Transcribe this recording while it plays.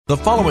The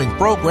following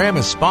program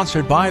is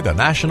sponsored by the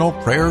National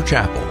Prayer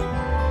Chapel.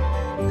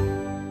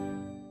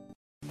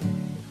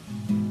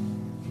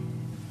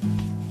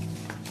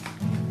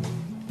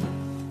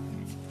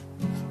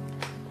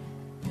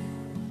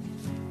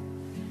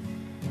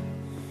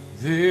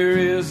 There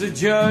is a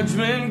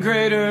judgment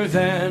greater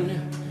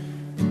than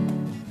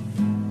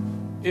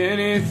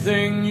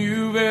anything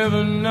you've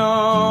ever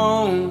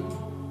known.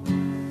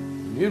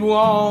 It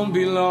won't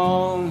be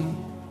long.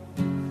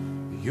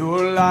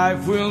 Your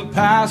life will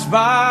pass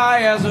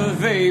by as a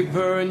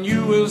vapor, and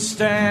you will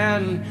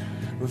stand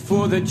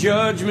before the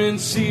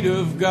judgment seat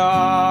of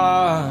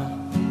God.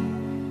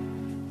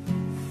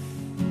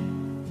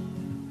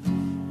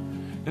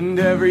 And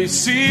every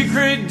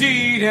secret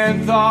deed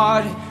and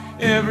thought,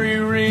 every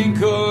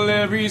wrinkle,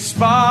 every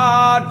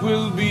spot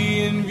will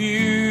be in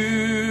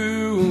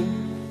view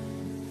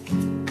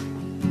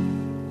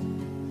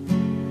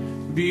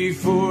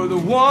before the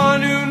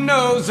one who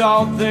knows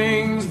all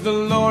things, the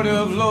Lord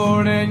of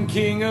Lords and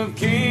King of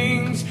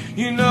Kings.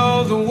 You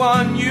know, the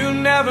one you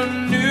never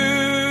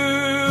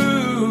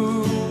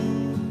knew.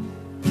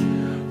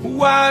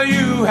 While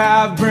you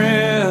have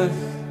breath,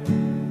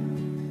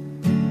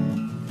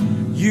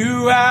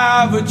 you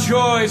have a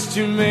choice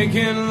to make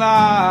in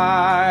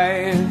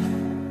life.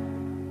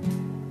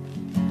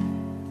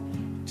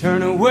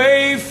 Turn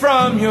away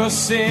from your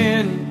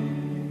sin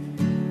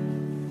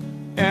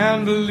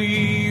and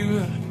believe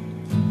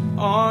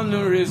on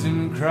the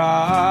risen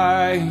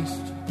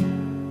Christ.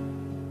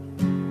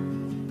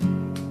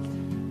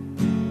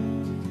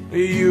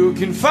 You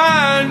can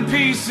find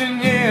peace in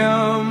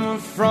Him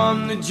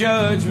from the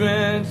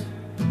judgment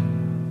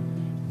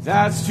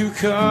that's to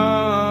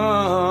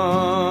come.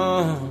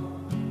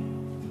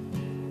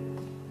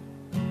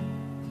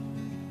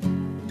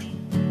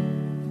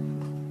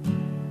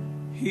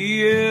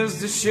 He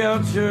is the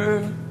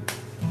shelter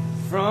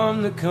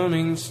from the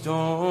coming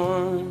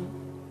storm.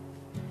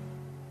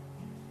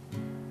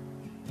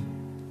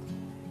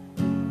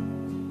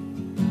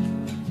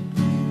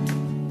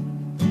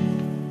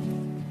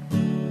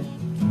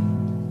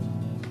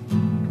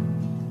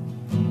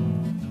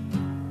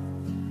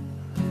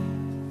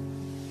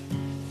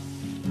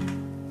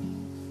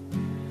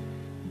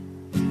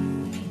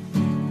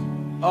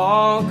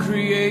 All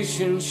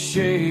creation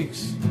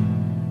shakes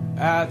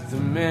at the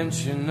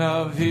mention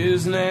of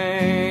His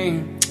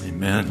name.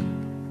 Amen.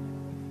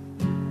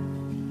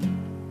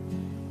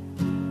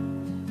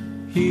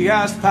 He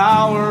has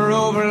power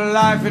over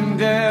life and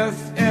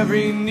death.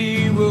 Every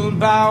knee will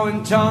bow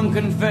and tongue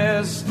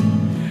confess.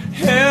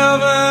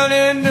 Heaven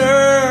and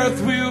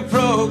earth will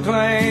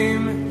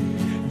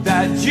proclaim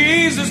that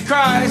Jesus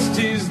Christ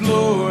is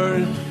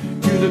Lord.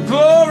 To the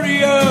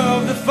glory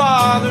of the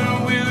Father,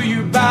 will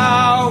you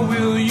bow?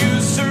 Will you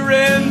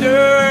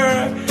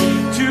surrender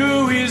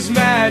to His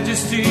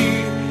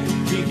majesty?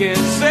 He can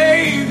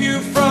save you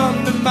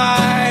from the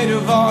might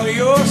of all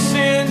your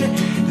sin.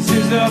 This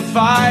is the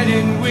fight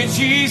in which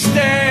He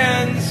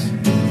stands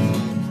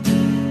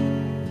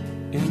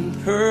in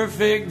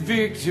perfect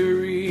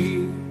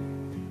victory.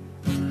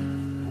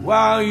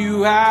 While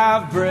you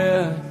have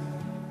breath,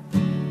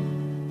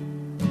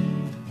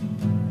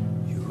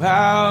 you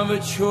have a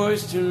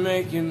choice to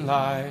make in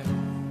life.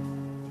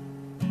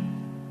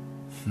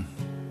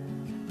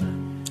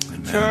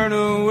 Turn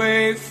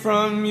away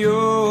from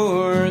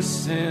your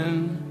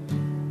sin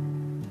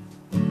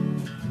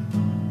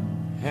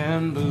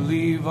and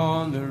believe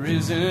on the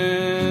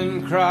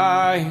risen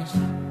Christ.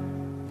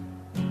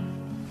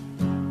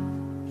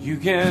 You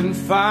can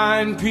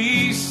find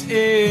peace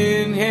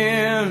in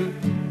Him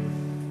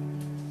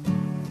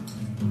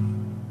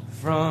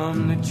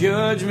from the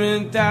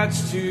judgment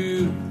that's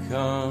to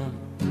come.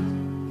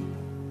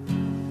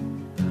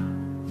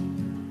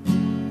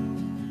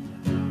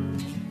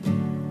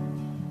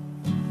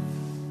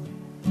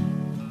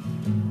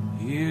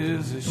 He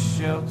is a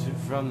shelter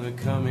from the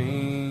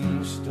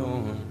coming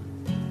storm.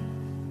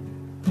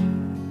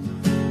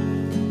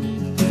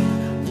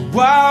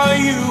 While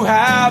you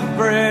have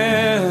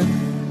breath,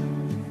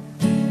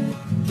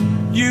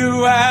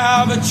 you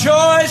have a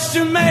choice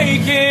to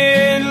make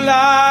in life.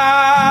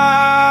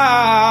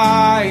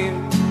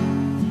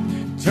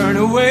 Turn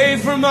away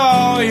from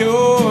all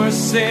your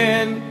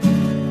sin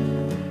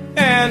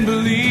and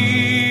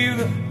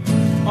believe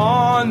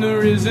on the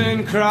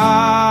risen Christ.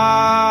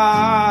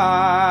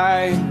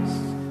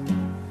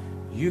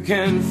 You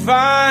can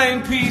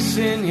find peace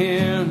in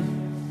Him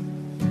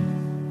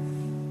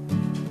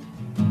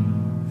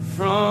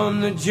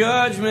from the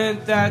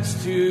judgment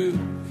that's to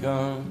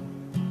come.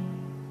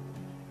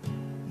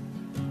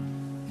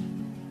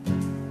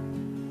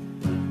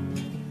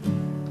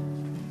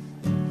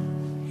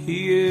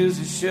 He is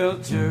a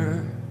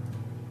shelter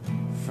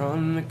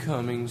from the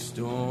coming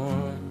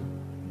storm.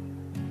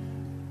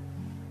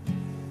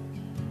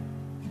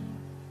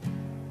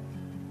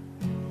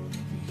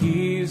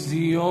 He's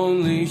the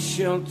only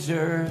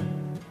shelter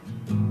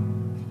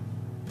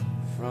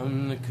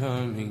from the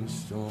coming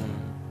storm.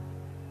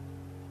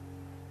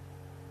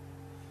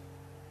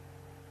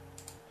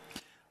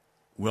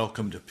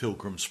 Welcome to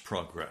Pilgrim's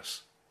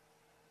Progress.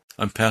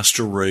 I'm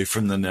Pastor Ray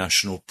from the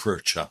National Prayer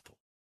Chapel.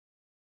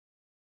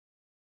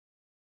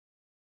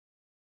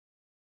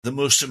 The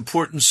most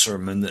important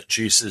sermon that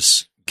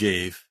Jesus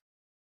gave,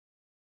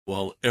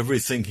 while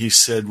everything he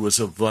said was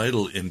of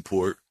vital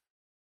import,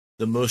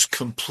 the most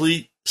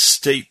complete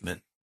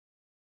statement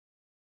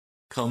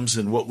comes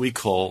in what we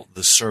call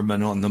the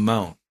Sermon on the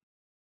Mount.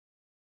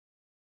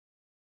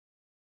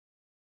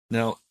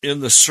 Now, in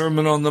the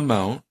Sermon on the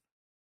Mount,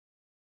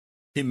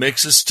 he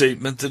makes a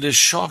statement that is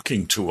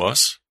shocking to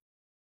us,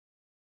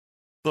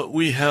 but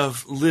we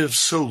have lived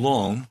so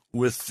long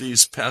with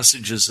these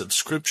passages of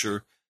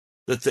Scripture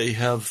that they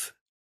have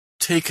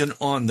taken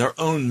on their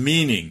own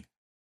meaning,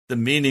 the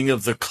meaning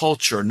of the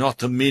culture, not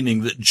the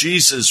meaning that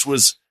Jesus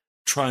was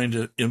trying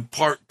to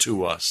impart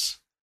to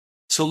us.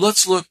 So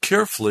let's look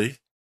carefully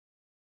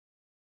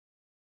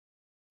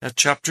at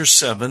chapter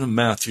 7 of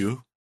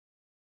Matthew,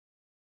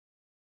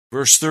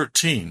 verse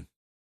 13.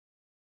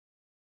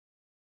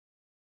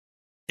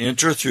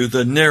 Enter through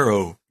the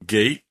narrow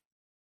gate,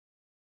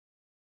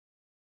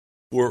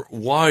 for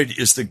wide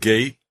is the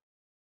gate,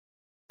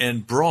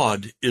 and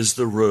broad is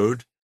the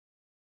road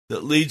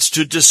that leads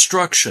to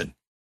destruction,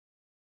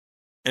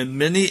 and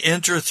many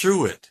enter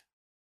through it.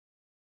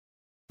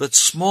 But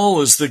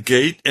small is the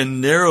gate, and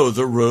narrow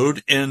the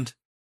road, and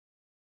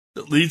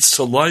that leads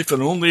to life,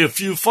 and only a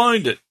few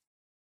find it.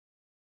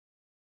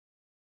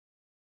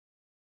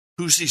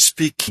 Who's he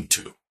speaking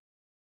to?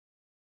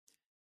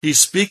 He's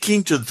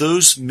speaking to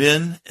those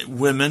men,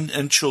 women,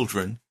 and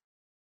children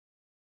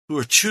who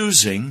are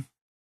choosing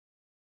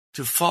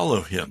to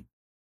follow him.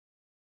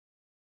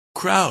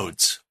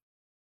 Crowds.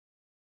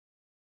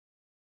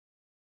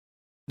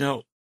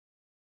 Now,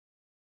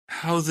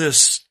 how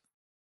this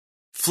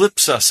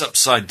flips us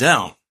upside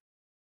down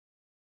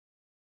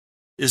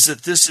is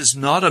that this is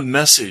not a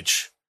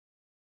message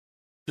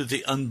to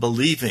the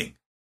unbelieving.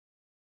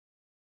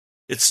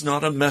 It's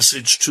not a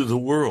message to the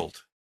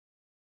world.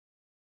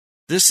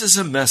 This is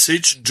a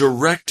message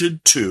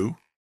directed to,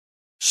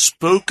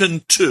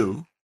 spoken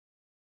to,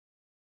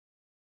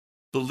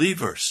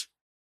 believers.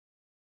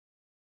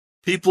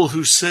 People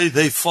who say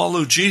they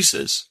follow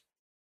Jesus.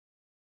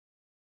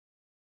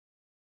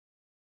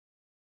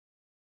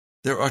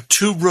 There are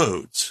two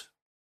roads,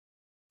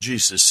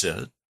 Jesus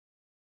said.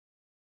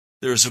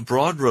 There is a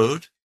broad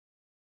road,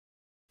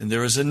 and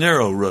there is a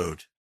narrow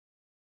road.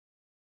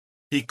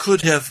 He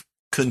could have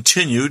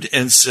continued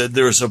and said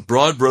there is a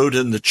broad road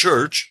in the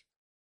church,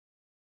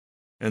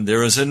 and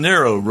there is a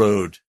narrow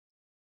road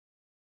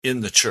in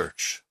the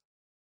church.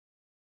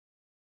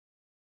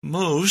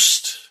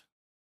 Most,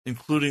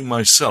 including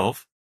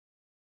myself,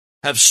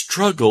 have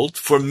struggled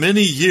for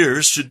many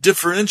years to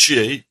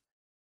differentiate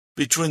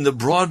between the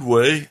broad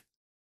way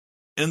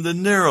and the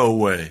narrow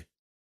way.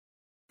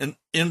 And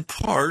in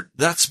part,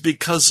 that's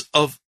because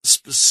of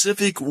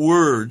specific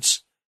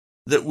words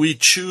that we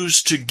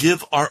choose to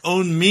give our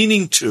own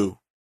meaning to.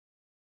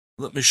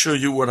 Let me show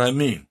you what I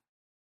mean.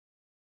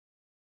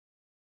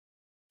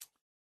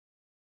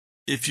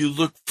 If you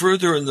look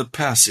further in the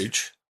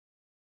passage,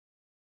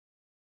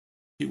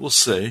 he will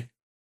say,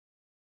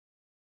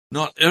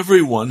 "Not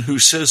everyone who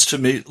says to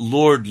me,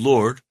 'Lord,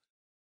 Lord,'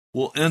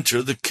 will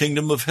enter the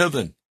kingdom of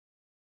heaven,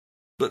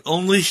 but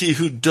only he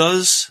who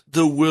does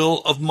the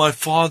will of my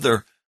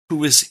Father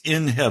who is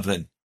in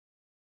heaven."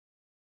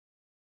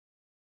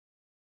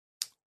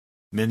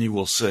 Many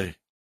will say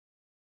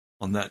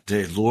on that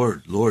day,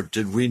 "Lord, Lord,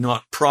 did we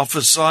not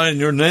prophesy in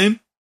your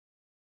name?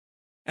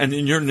 And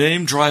in your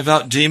name drive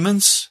out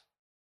demons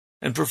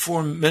and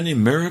perform many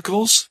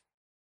miracles?"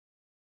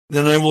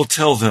 Then I will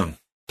tell them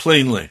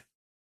plainly,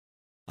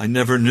 "I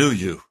never knew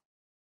you.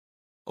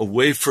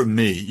 Away from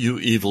me, you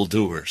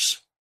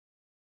evildoers."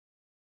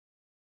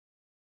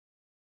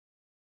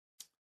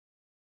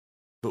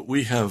 But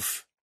we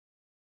have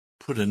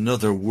put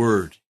another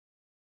word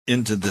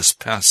into this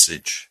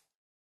passage,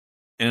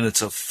 and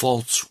it's a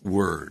false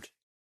word.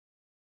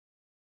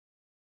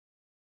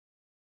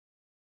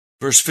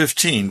 Verse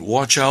 15,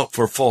 "Watch out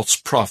for false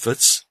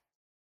prophets.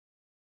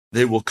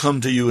 They will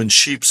come to you in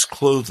sheep's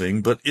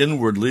clothing, but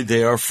inwardly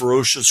they are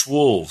ferocious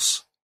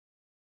wolves.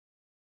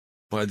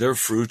 By their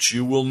fruits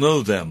you will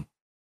know them."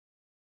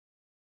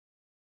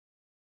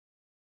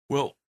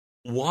 Well,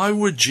 why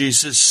would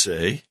Jesus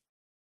say,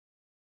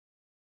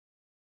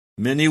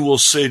 "Many will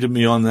say to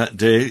me on that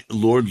day,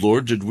 'Lord,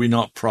 Lord, did we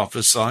not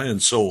prophesy?'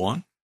 and so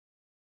on.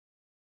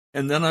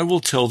 And then I will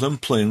tell them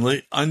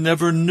plainly, 'I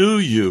never knew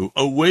you.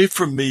 Away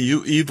from me,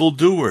 you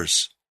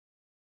evildoers.'"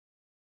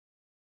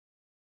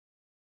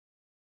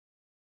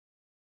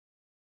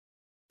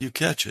 You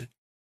catch it?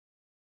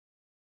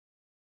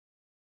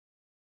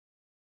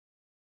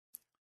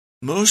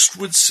 Most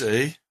would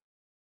say,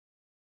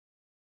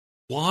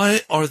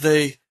 why are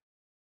they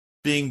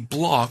being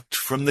blocked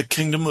from the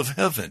kingdom of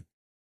heaven?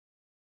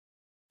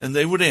 And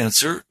they would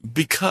answer,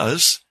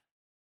 because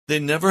they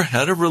never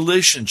had a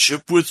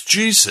relationship with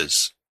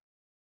Jesus.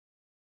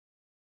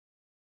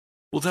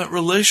 Well, that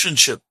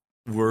relationship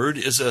word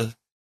is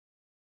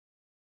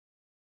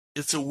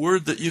it's a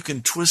word that you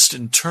can twist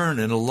and turn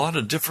in a lot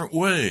of different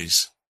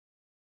ways.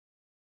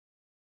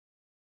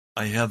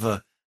 I have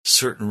a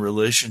certain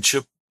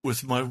relationship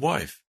with my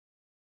wife.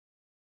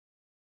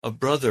 A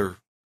brother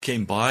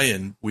came by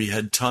and we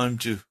had time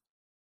to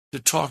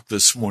talk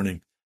this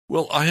morning.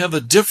 Well, I have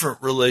a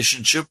different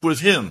relationship with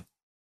him.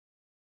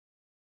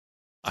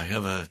 I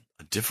have a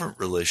different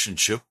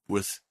relationship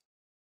with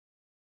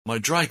my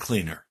dry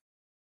cleaner.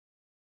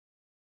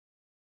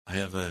 I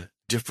have a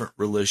different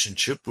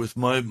relationship with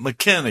my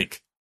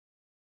mechanic.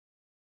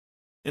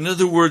 In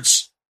other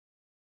words,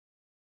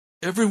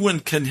 everyone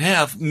can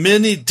have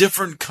many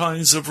different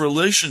kinds of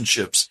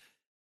relationships.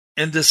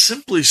 And to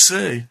simply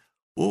say,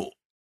 well,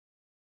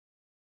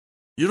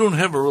 you don't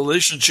have a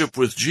relationship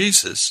with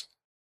Jesus,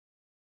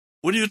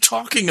 what are you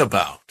talking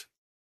about?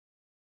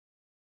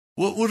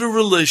 What would a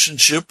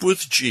relationship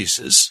with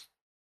Jesus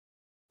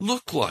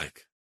look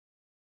like?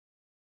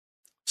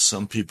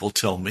 Some people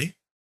tell me,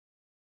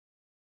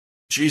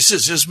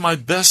 Jesus is my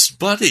best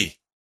buddy.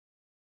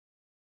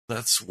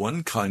 That's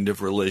one kind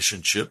of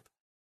relationship.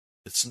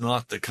 It's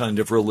not the kind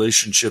of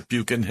relationship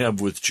you can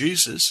have with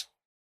Jesus.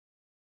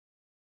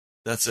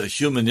 That's a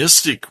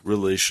humanistic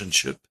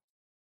relationship.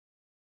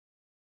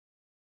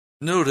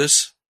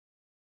 Notice,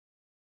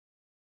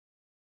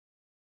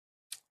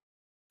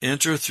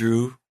 enter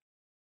through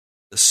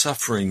the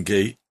suffering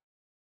gate,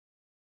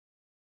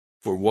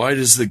 for wide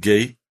is the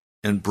gate,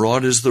 and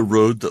broad is the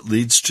road that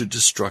leads to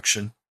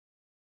destruction,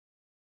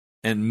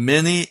 and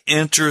many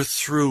enter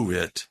through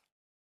it.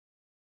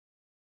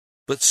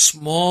 But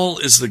small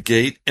is the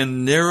gate,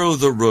 and narrow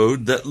the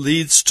road that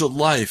leads to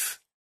life,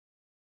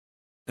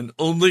 and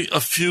only a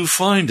few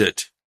find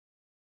it.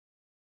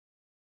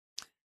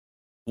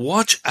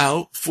 Watch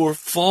out for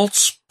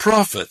false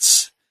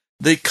prophets.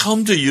 They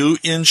come to you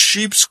in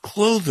sheep's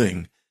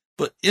clothing,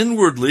 but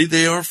inwardly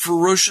they are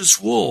ferocious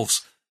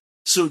wolves.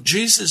 So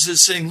Jesus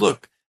is saying,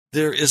 look,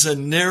 there is a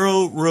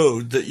narrow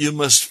road that you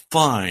must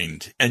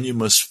find and you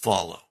must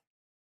follow.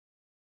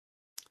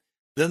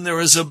 Then there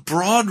is a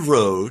broad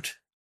road.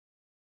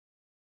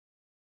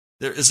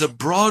 There is a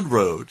broad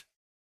road,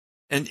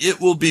 and it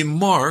will be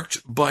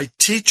marked by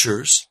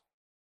teachers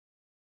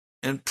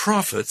and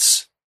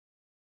prophets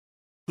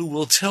who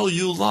will tell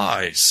you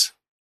lies.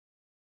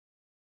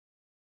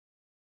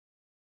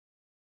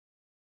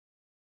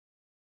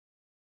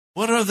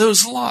 What are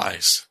those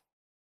lies?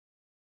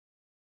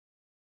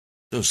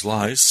 Those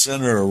lies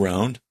center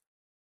around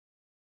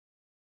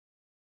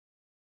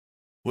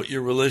what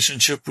your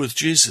relationship with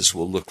Jesus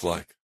will look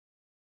like.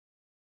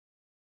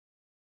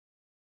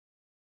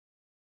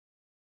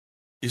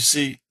 You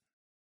see,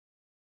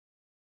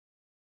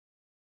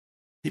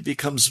 he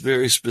becomes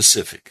very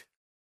specific.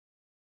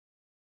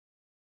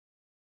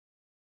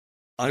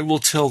 I will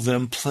tell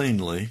them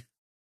plainly,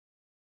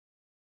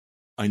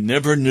 I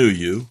never knew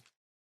you.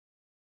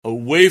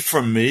 Away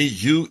from me,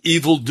 you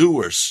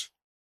evildoers.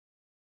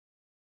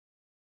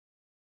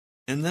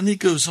 And then he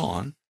goes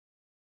on,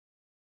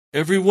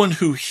 everyone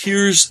who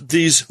hears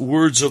these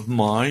words of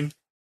mine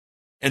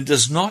and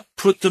does not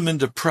put them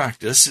into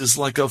practice is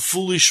like a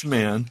foolish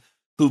man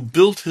who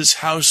built his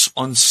house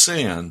on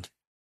sand.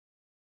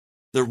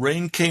 The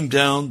rain came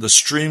down, the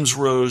streams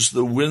rose,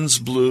 the winds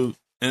blew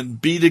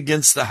and beat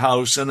against the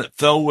house, and it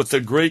fell with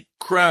a great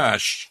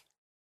crash.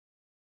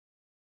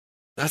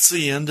 That's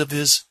the end of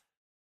his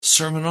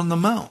Sermon on the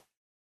Mount.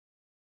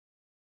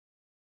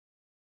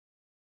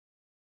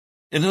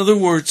 In other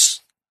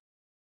words,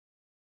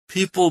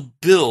 people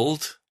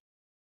build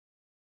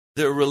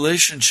their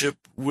relationship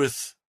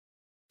with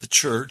the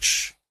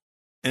church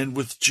and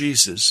with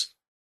Jesus.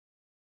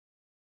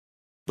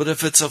 But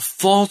if it's a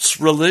false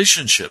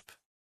relationship,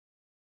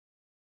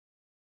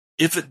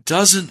 if it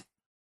doesn't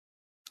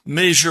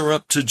measure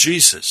up to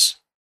Jesus,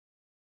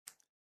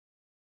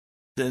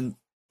 then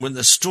when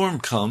the storm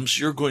comes,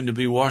 you're going to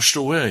be washed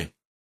away.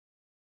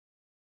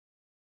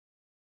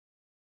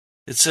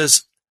 It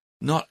says,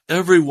 not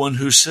everyone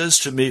who says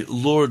to me,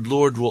 Lord,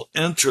 Lord, will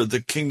enter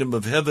the kingdom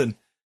of heaven,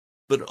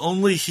 but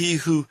only he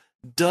who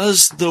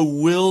does the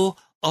will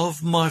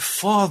of my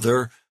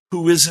Father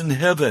who is in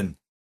heaven.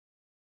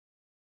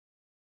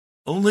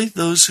 Only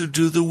those who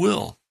do the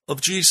will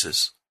of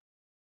Jesus.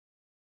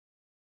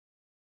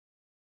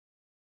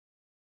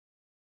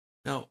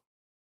 Now,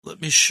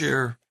 let me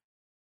share.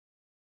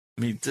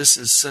 This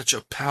is such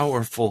a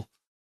powerful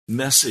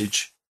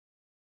message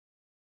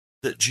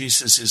that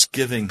Jesus is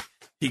giving.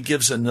 He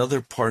gives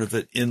another part of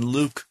it in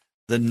Luke,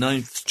 the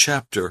 9th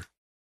chapter,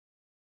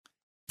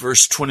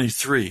 verse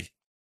 23.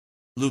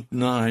 Luke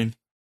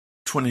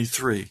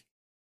 9:23.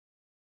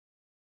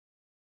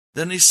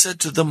 Then he said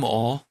to them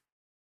all,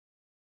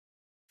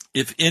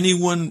 if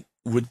anyone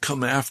would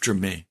come after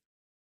me,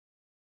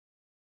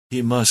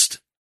 he must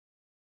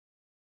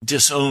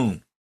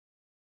disown,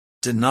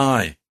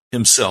 deny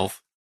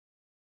himself,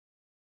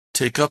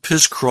 take up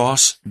his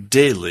cross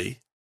daily,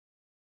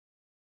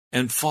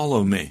 and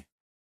follow me.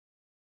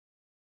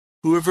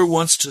 Whoever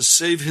wants to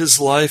save his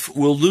life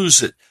will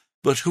lose it,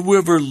 but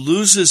whoever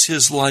loses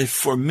his life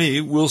for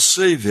me will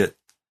save it.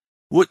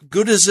 What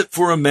good is it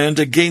for a man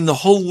to gain the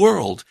whole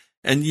world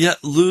and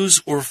yet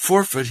lose or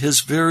forfeit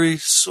his very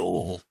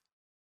soul?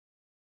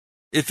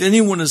 If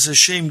anyone is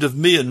ashamed of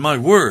me and my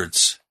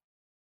words,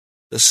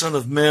 the Son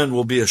of Man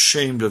will be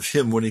ashamed of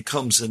him when he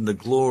comes in the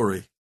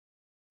glory,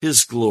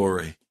 his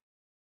glory,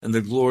 and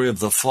the glory of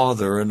the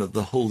Father and of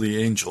the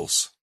holy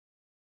angels.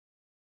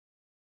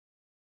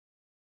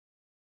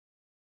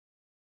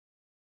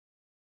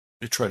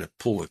 Let me try to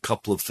pull a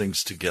couple of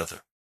things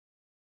together.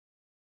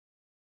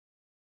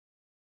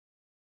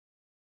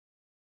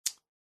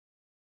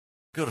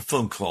 Got a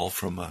phone call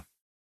from a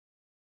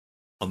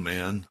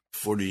man,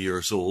 40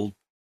 years old.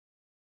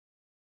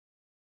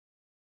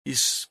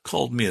 He's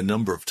called me a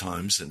number of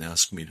times and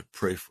asked me to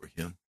pray for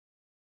him.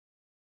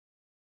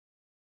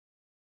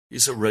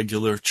 He's a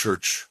regular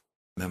church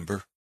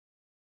member.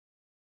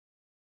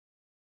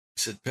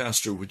 He said,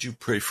 "Pastor, would you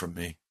pray for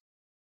me?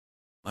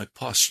 My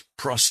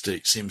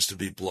prostate seems to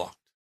be blocked.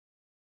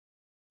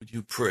 Would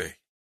you pray?"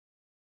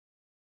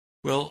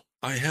 Well,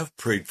 I have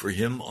prayed for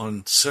him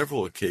on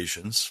several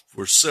occasions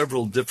for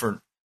several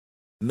different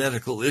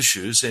medical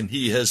issues, and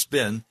he has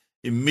been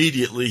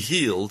immediately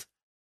healed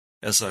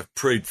as I've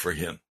prayed for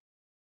him.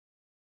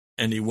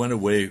 And he went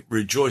away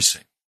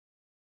rejoicing.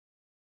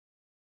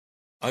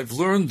 I've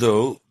learned,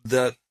 though,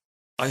 that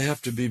I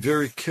have to be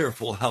very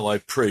careful how I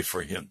pray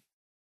for him.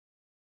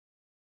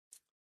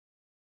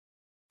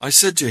 I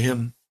said to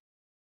him,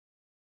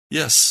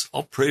 "Yes,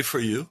 I'll pray for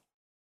you."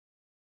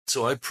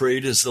 So I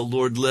prayed as the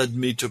Lord led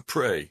me to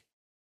pray.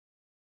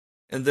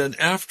 And then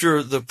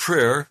after the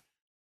prayer,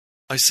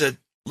 I said,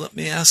 "Let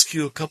me ask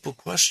you a couple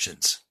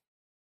questions.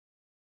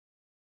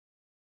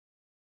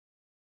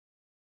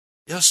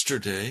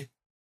 Yesterday,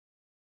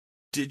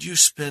 did you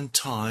spend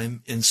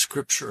time in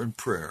Scripture and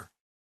prayer?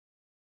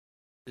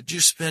 Did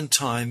you spend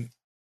time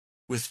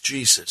with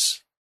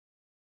Jesus?"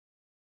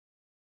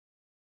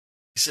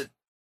 He said,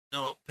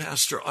 "No,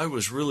 Pastor, I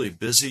was really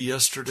busy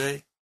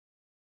yesterday."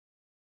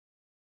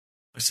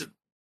 I said,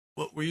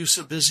 "What were you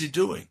so busy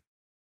doing?"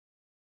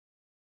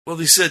 Well,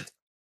 he said,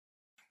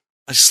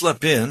 "I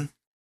slept in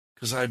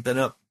because I'd been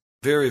up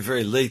very,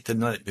 very late the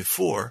night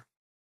before.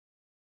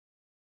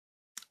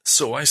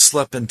 So I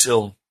slept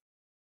until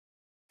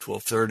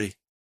 12:30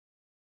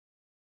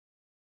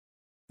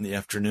 in the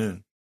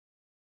afternoon.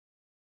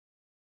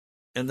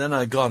 And then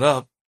I got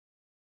up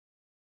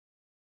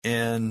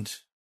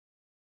and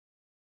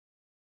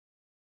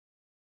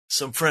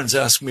some friends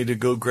asked me to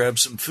go grab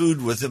some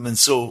food with them, and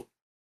so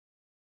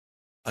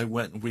I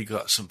went and we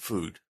got some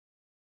food."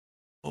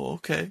 "Oh,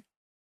 okay.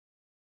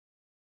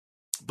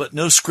 But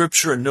no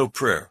Scripture and no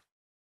prayer?"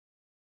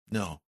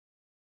 "No."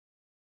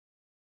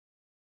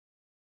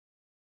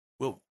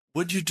 "Well,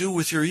 what'd you do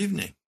with your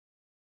evening?"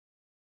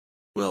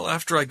 "Well,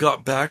 after I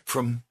got back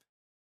from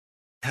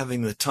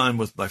having the time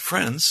with my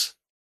friends,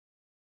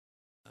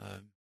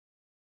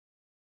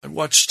 I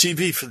watched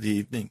TV for the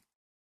evening."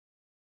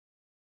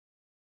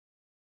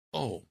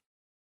 "Oh.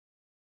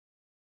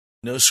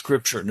 No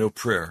Scripture, no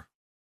prayer."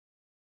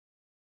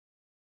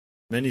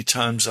 Many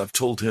times I've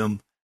told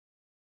him,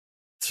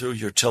 "Throw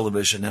your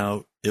television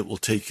out, it will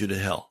take you to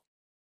hell.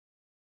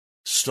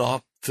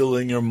 Stop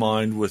filling your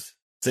mind with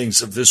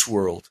things of this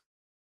world."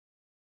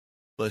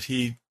 But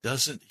he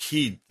doesn't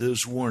heed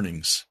those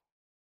warnings.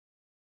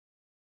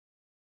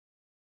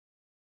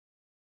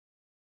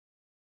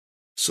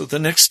 So the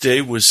next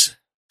day was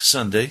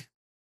Sunday.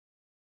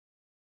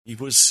 He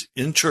was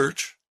in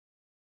church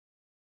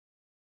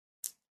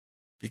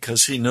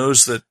because he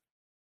knows that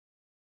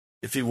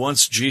if he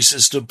wants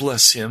Jesus to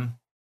bless him,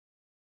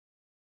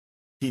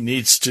 he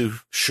needs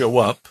to show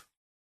up.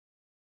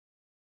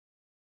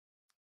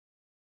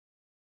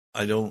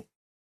 I don't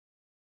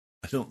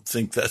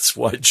think that's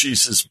why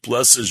Jesus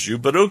blesses you,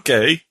 but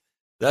okay,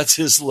 that's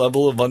his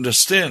level of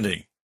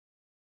understanding.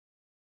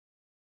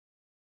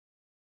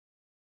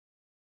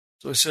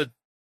 So I said,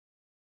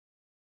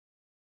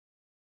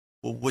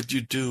 "Well, what'd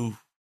you do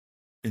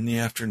in the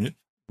afternoon?"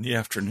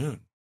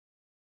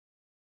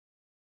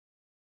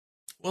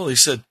 Well, he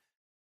said,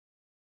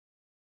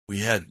 "We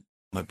had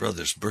my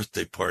brother's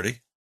birthday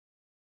party,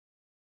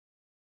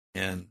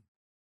 and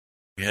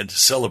we had to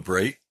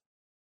celebrate."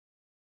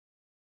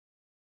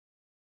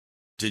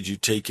 "Did you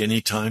take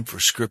any time for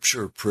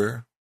Scripture or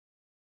prayer?"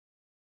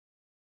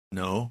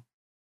 "No."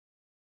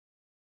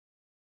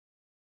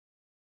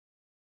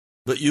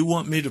 "But you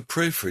want me to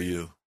pray for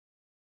you.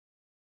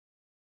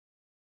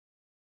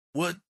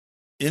 What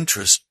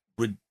interest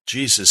would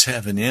Jesus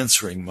have in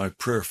answering my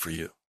prayer for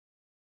you?"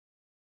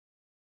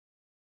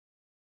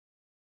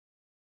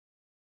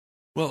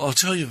 Well, I'll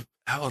tell you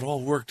how it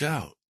all worked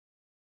out.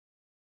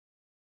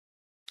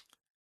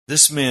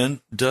 This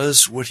man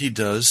does what he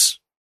does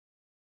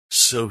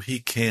so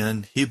he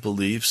can, he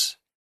believes,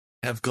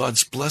 have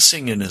God's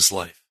blessing in his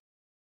life.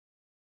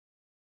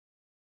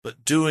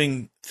 But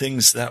doing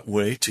things that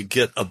way to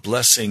get a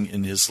blessing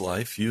in his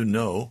life,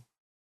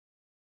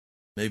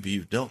 maybe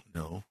you don't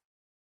know,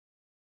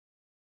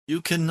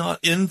 you cannot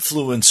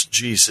influence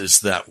Jesus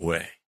that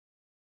way.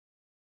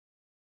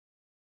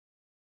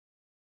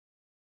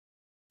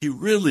 He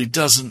really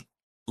doesn't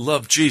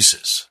love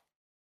Jesus.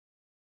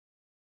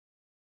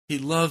 He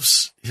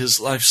loves his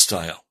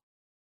lifestyle.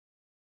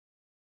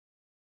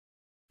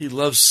 He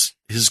loves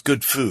his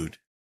good food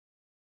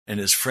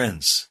and his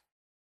friends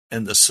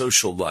and the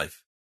social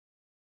life.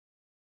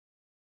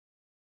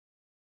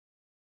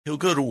 He'll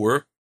go to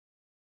work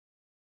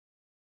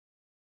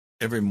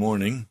every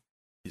morning.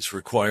 He's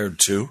required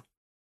to.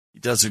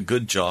 He does a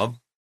good job.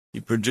 He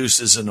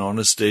produces an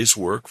honest day's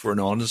work for an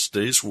honest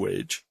day's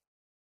wage.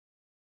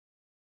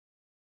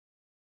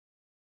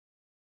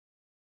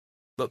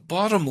 But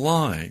bottom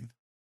line,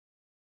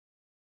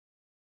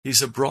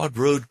 he's a broad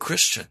road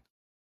Christian.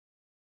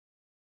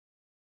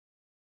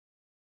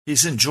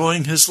 He's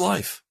enjoying his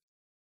life.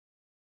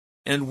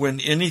 And when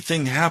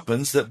anything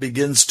happens that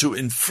begins to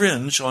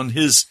infringe on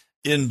his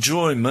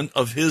enjoyment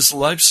of his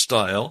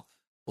lifestyle,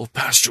 "Oh,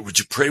 Pastor, would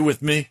you pray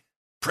with me?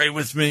 Pray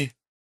with me."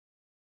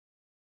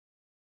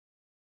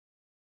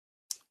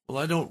 Well,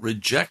 I don't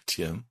reject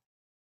him.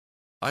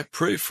 I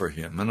pray for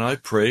him, and I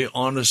pray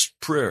honest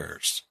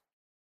prayers.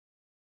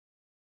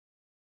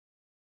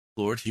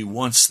 Lord, he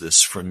wants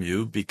this from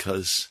you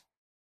because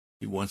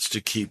he wants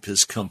to keep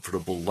his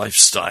comfortable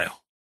lifestyle.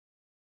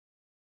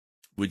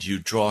 Would you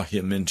draw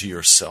him into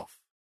yourself?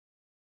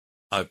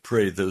 I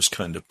pray those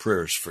kind of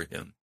prayers for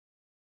him.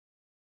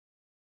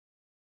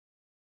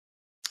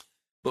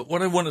 But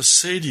what I want to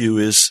say to you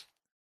is,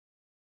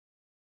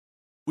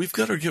 we've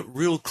got to get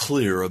real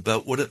clear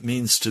about what it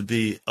means to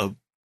be a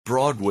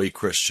Broadway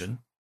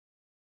Christian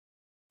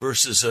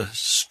versus a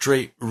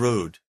straight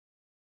road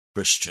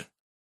Christian.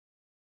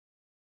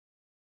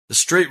 The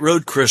straight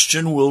road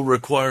Christian will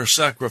require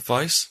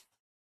sacrifice.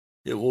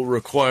 It will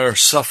require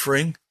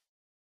suffering.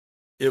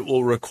 It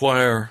will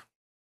require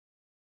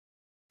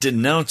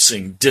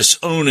denouncing,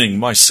 disowning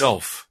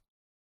myself,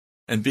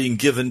 and being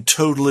given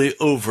totally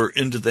over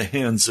into the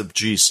hands of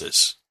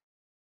Jesus.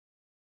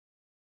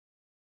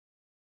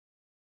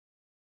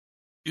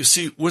 You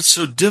see, what's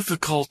so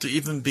difficult to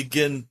even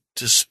begin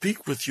to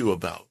speak with you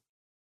about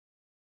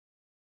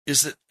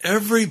is that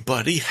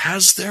everybody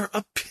has their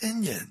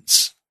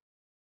opinions.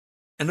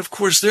 And of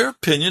course, their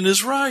opinion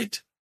is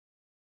right.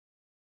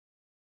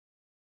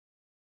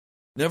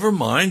 Never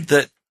mind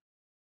that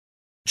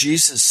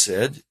Jesus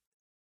said,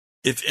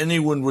 if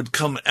anyone would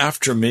come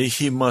after me,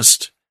 he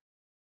must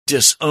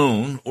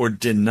disown or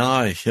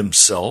deny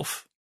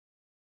himself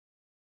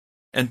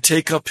and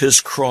take up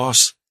his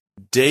cross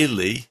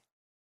daily.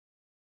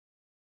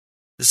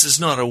 This is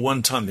not a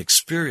one-time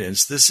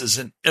experience. This is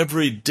an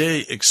everyday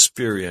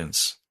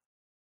experience.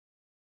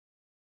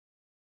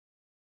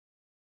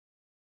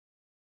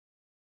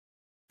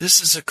 This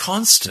is a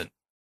constant.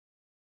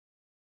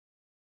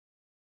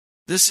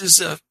 This is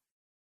a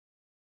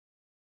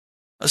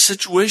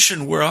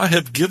situation where I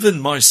have given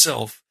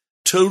myself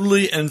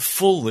totally and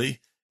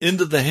fully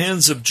into the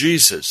hands of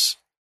Jesus.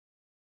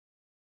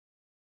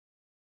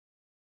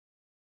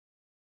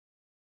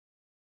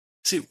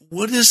 See,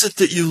 what is it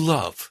that you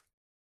love?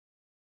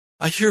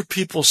 I hear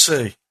people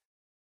say,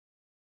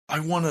 I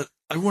want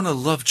to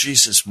love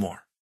Jesus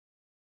more.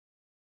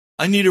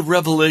 I need a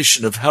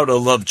revelation of how to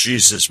love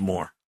Jesus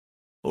more.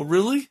 Oh,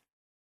 really?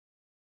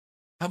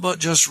 How about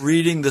just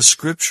reading the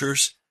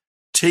scriptures,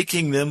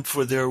 taking them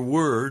for their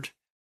word,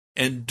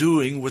 and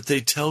doing what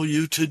they tell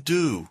you to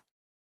do?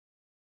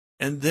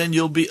 And then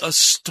you'll be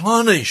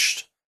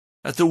astonished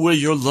at the way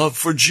your love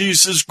for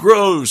Jesus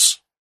grows.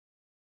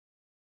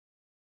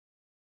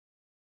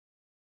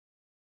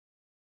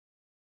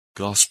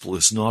 Gospel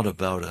is not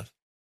about a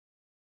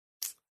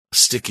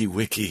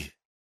sticky-wicky,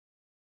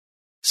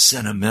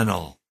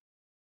 sentimental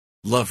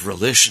love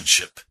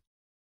relationship.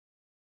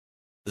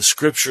 The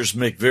scriptures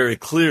make very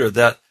clear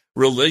that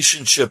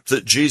relationship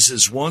that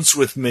Jesus wants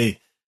with me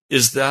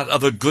is that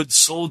of a good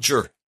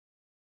soldier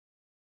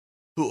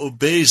who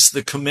obeys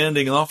the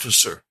commanding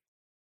officer,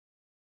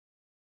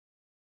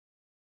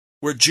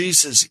 where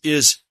Jesus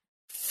is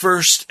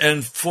first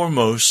and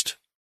foremost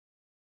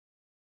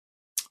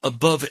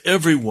above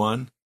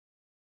everyone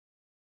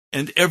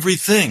and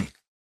everything,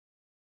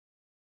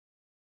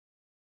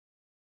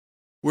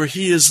 where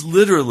he is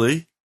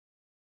literally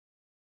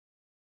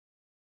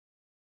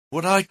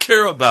what I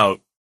care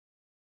about.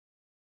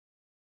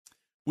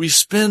 We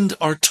spend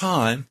our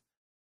time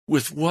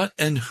with what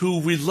and who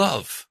we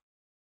love.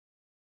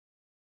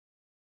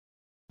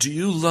 Do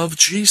you love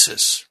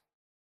Jesus?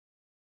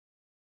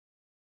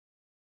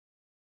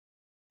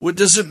 What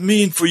does it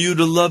mean for you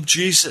to love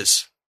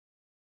Jesus?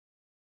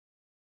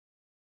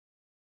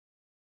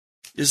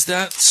 Is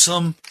that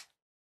some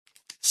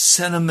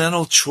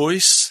sentimental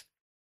choice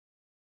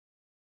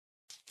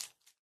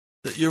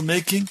that you're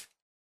making?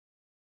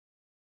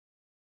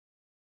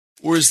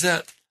 Or is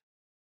that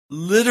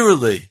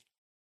literally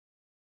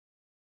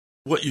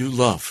what you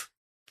love?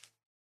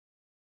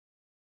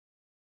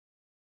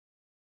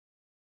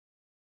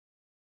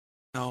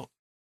 Now,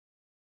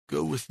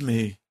 go with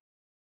me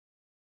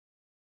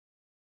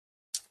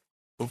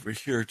over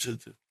here to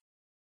the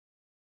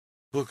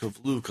book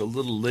of Luke a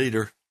little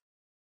later.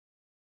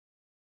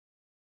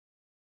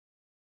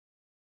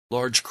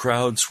 Large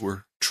crowds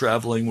were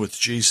traveling with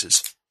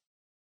Jesus.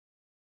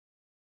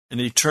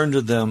 And he turned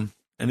to them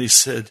and he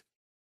said,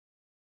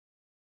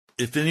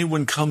 if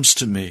anyone comes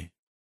to me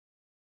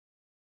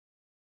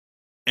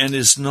and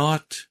is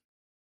not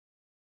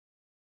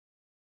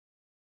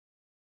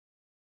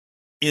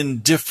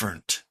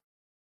indifferent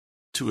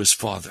to his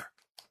Father.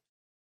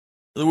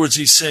 In other words,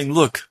 he's saying,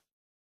 look,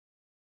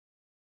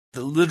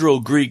 the literal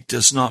Greek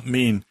does not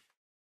mean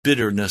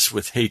bitterness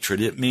with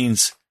hatred. It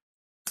means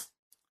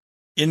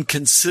in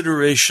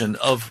consideration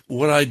of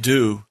what I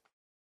do,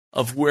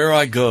 of where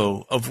I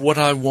go, of what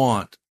I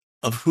want,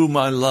 of whom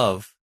I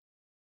love,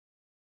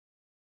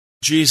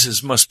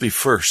 Jesus must be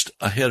first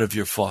ahead of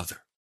your father,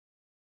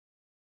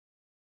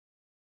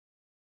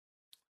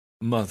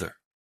 mother,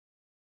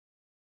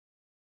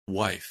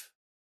 wife,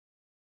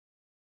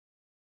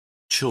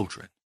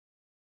 children,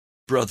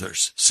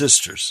 brothers,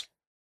 sisters,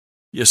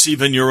 yes,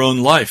 even your own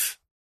life.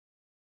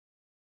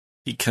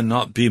 He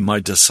cannot be my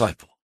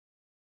disciple.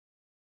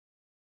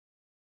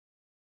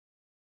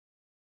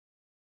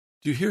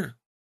 Do you hear?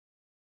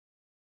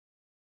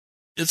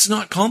 It's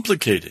not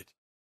complicated.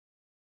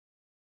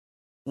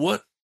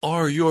 What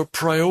are your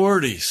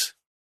priorities?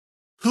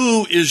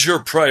 Who is your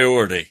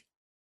priority?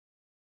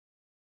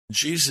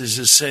 Jesus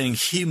is saying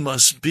he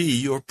must be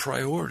your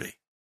priority.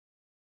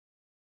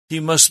 He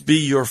must be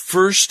your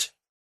first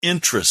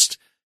interest.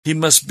 He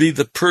must be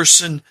the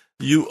person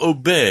you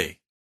obey.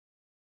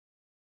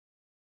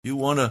 You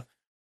want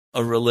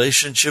a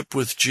relationship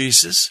with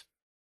Jesus?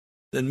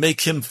 Then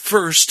make him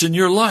first in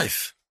your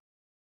life.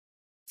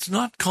 It's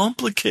not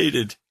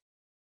complicated.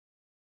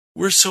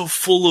 We're so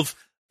full of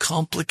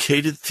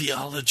complicated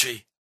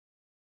theology.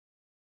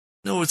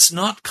 No, it's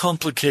not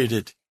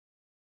complicated.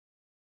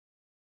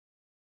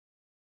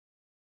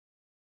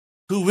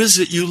 Who is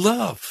it you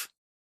love?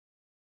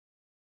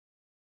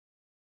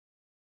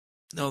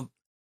 Now,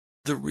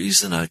 the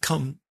reason I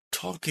come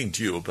talking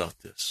to you about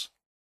this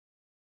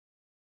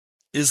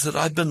is that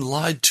I've been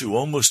lied to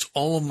almost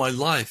all of my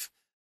life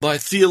by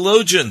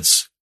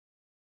theologians,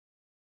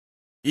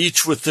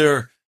 each with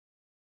their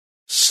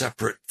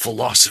separate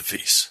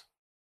philosophies.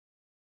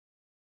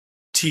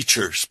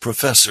 Teachers,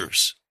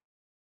 professors,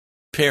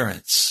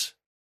 parents,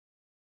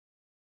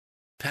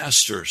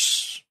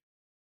 pastors,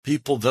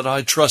 people that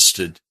I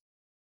trusted.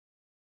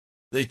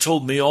 They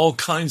told me all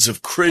kinds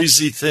of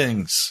crazy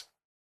things.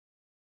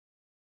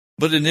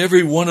 But in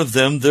every one of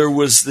them, there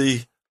was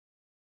the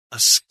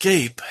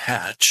escape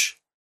hatch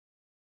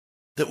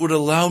that would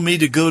allow me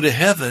to go to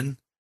heaven,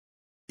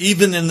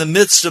 even in the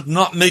midst of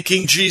not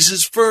making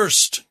Jesus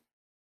first.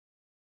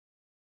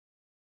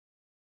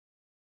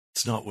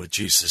 It's not what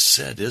Jesus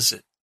said, is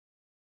it?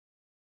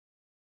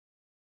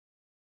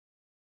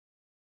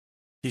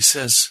 He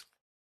says,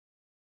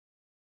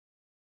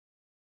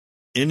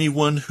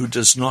 anyone who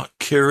does not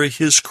carry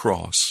his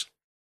cross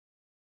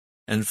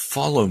and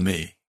follow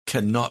me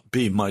cannot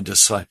be my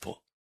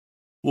disciple.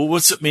 Well,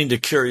 what's it mean to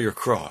carry your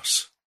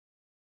cross?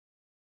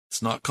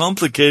 It's not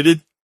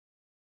complicated.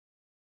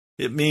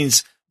 It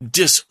means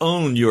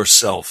disown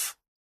yourself.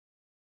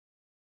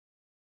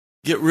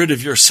 Get rid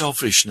of your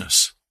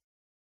selfishness.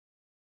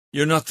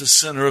 You're not the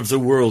center of the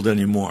world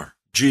anymore.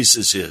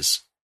 Jesus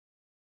is.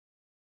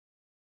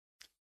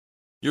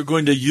 You're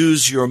going to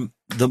use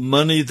the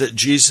money that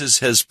Jesus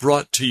has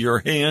brought to your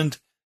hand.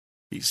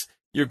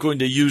 You're going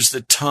to use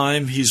the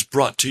time he's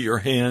brought to your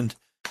hand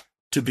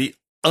to be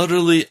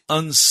utterly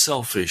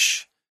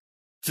unselfish,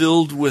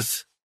 filled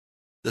with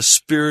the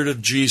Spirit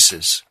of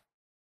Jesus.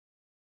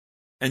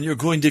 And you're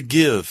going to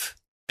give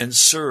and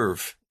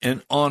serve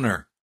and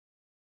honor.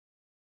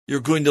 You're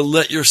going to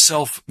let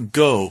yourself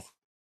go.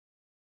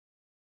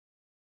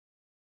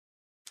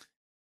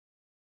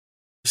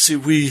 See,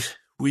 we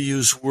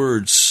use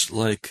words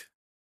like,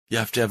 you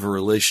have to have a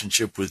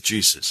relationship with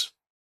Jesus.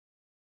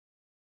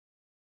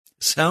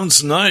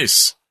 Sounds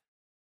nice.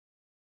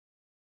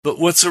 But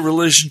what's a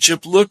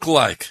relationship look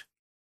like?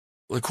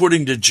 Well,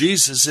 according to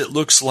Jesus, it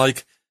looks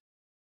like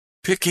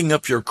picking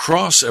up your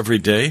cross every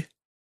day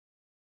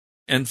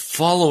and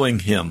following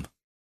him.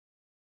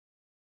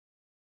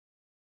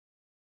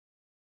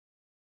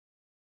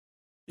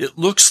 It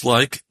looks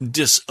like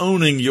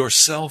disowning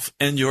yourself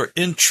and your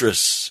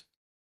interests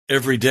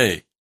every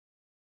day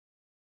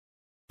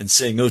and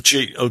saying,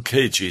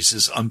 okay,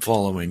 Jesus, I'm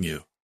following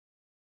you.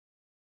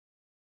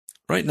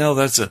 Right now,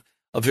 that's a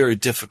very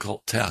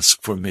difficult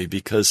task for me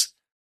because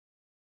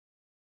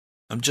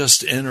I'm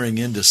just entering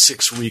into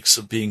 6 weeks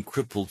of being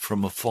crippled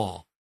from a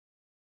fall.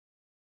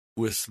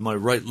 With my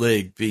right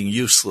leg being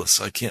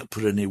useless, I can't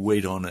put any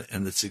weight on it,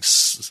 and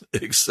it's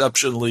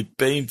exceptionally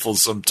painful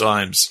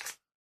sometimes.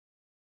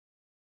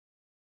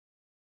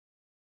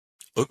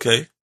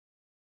 Okay.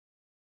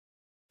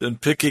 Then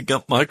picking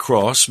up my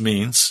cross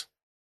means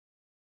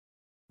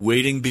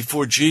waiting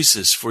before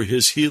Jesus for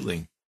his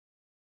healing.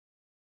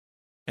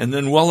 And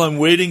then while I'm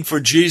waiting for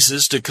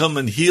Jesus to come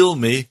and heal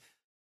me,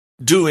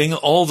 doing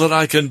all that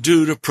I can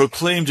do to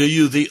proclaim to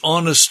you the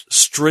honest,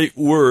 straight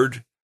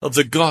word of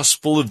the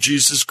gospel of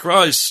Jesus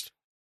Christ.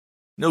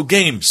 No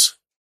games.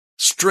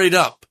 Straight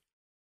up.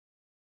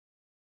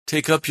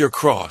 Take up your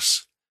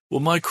cross.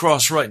 Well, my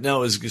cross right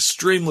now is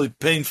extremely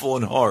painful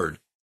and hard.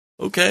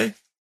 Okay.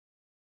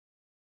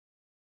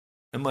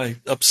 Am I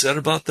upset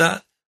about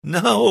that?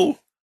 No.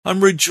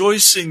 I'm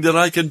rejoicing that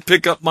I can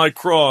pick up my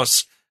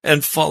cross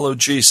and follow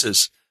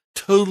Jesus,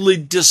 totally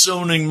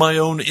disowning my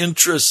own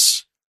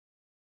interests.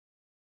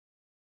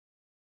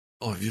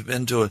 Oh, have you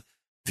been to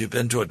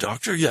a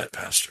doctor yet,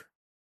 Pastor?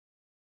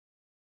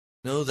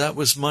 No, that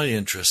was my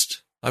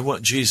interest. I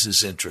want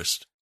Jesus'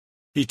 interest.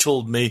 He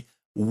told me,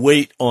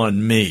 wait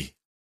on me.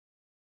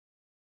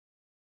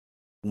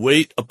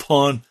 Wait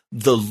upon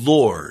the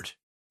Lord,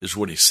 is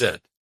what he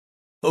said.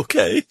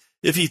 Okay,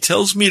 if he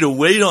tells me to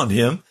wait on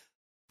him,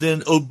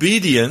 then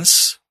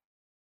obedience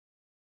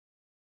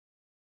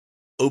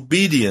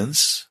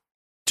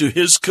to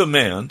his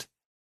command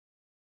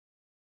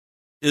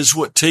is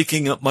what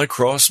taking up my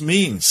cross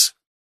means.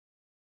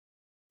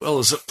 Well,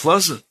 is it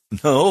pleasant?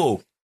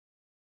 No.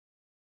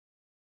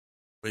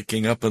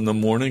 Waking up in the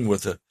morning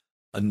with a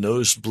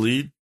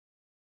nosebleed,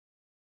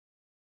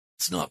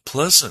 it's not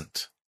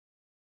pleasant.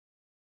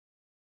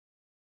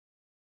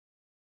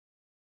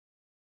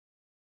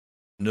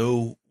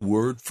 No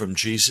word from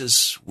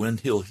Jesus when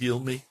he'll heal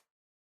me.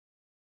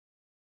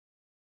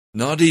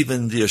 Not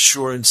even the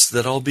assurance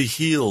that I'll be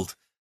healed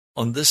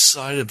on this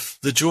side of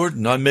the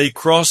Jordan. I may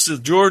cross the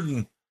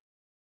Jordan.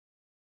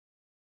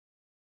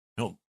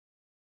 I don't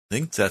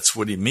think that's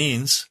what he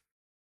means.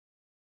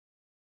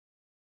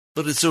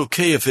 But it's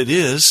okay if it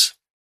is.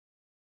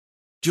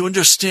 Do you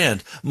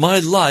understand? My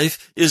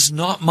life is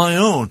not my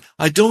own.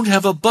 I don't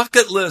have a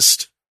bucket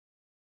list.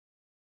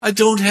 I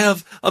don't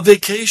have a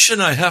vacation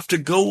I have to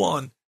go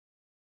on.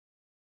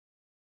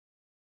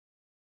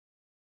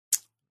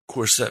 Of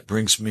course, that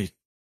brings me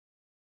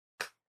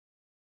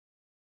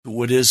to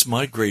what is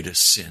my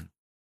greatest sin.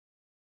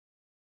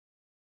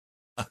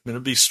 I'm going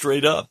to be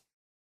straight up.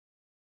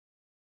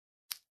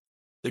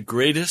 The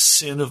greatest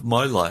sin of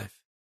my life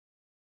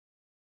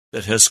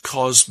that has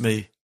caused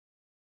me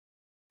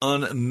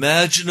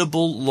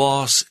unimaginable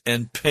loss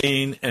and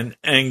pain and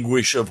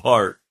anguish of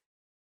heart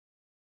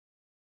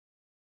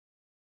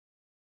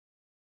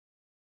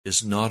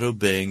is not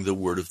obeying the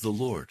word of the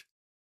Lord.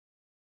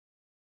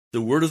 The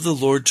word of the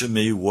Lord to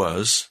me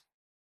was,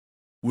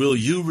 will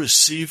you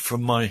receive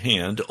from my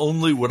hand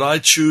only what I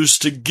choose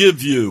to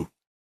give you?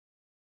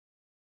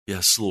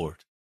 Yes, Lord.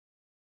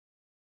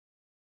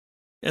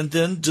 And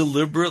then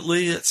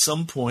deliberately at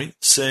some point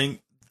saying,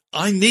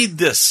 I need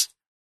this.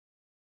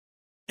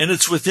 And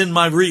it's within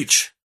my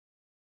reach.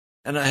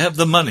 And I have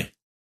the money.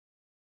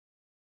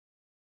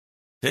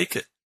 Take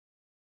it.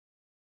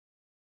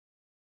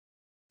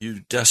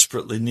 You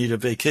desperately need a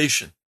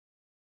vacation.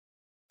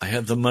 I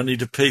have the money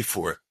to pay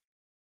for it.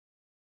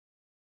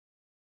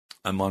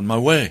 I'm on my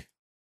way.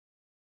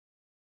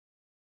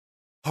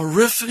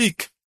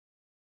 Horrific.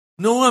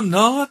 No, I'm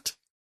not.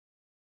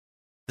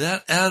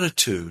 That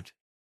attitude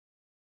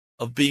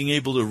of being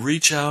able to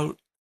reach out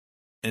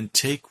and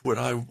take what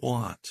I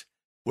want,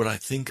 what I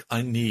think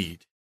I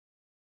need.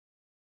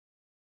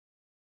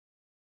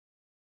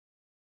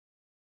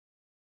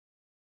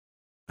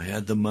 I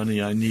had the money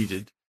I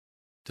needed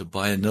to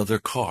buy another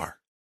car.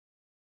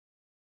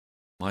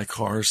 My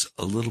car's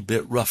a little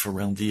bit rough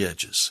around the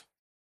edges.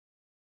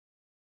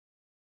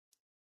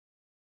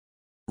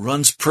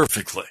 Runs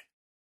perfectly.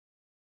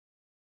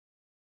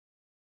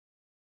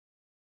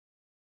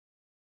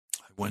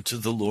 I went to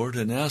the Lord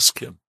and asked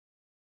him.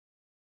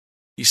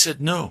 He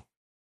said no,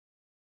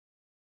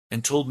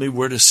 and told me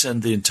where to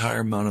send the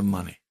entire amount of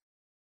money.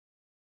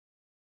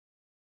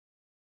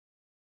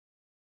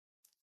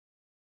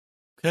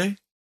 Okay?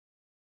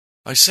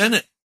 I sent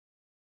it.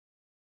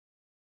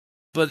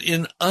 But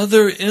in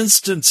other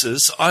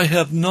instances, I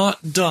have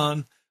not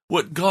done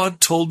what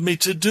God told me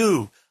to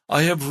do.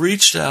 I have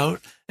reached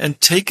out and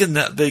taken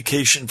that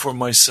vacation for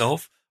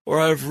myself,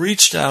 or I've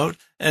reached out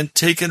and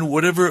taken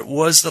whatever it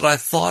was that I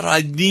thought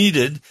I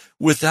needed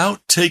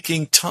without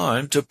taking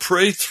time to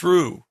pray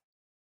through.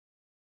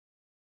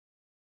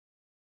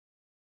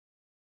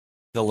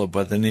 A fellow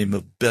by the name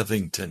of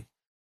Bevington,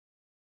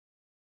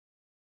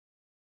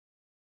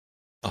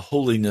 a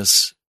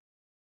holiness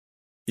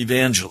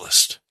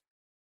evangelist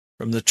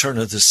from the turn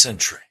of the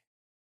century.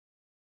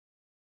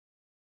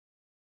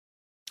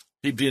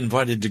 He'd be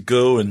invited to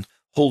go and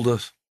hold a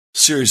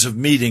series of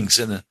meetings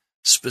in a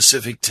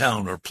specific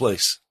town or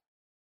place.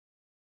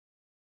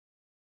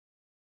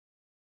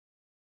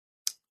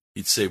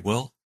 He'd say,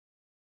 well,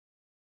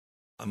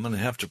 I'm going to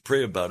have to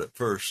pray about it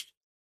first.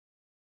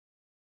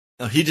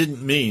 Now, he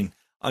didn't mean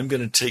I'm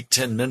going to take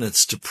 10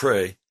 minutes to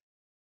pray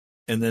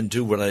and then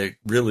do what I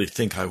really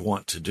think I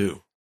want to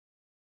do.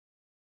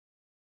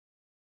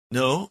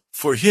 No,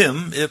 for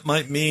him, it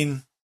might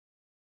mean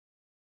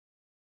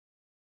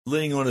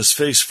laying on his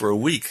face for a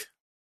week,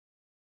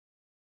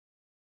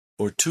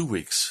 or 2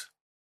 weeks,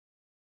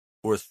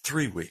 or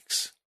 3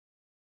 weeks,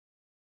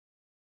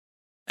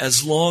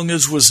 as long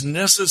as was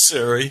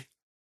necessary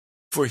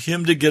for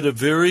him to get a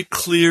very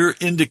clear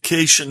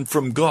indication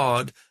from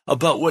God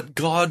about what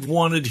God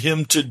wanted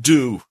him to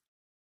do.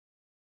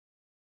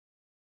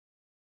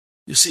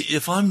 You see,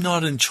 if I'm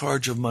not in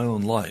charge of my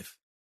own life,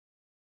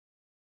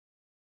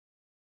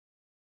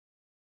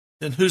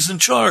 then who's in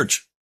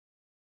charge?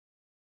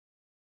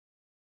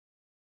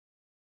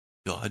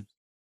 God.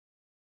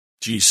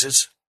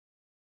 Jesus.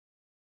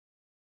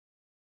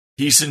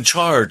 He's in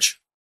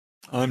charge.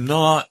 I'm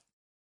not.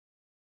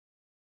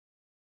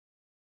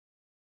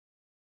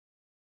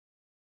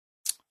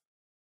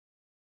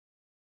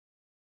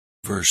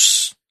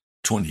 Verse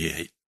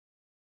 28.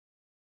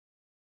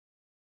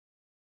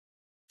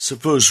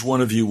 Suppose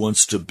one of you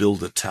wants to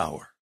build a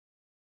tower.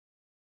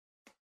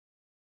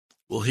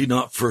 Will he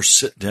not first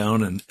sit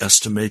down and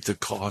estimate the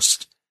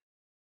cost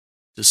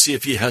to see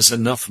if he has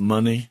enough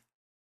money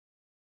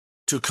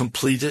to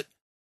complete it?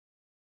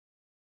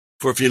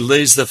 For if he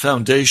lays the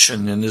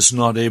foundation and is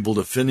not able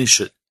to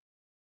finish it,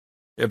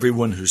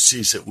 everyone who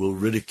sees it will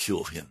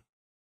ridicule him,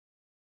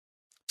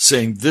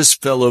 saying, "This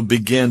fellow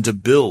began to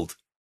build.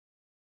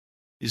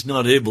 He's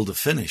not able to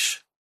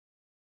finish."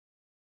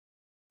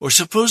 Or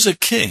suppose a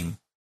king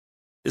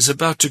is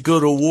about to go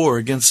to war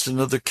against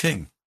another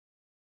king.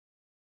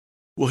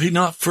 Will he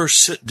not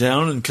first sit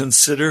down and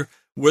consider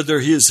whether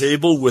he is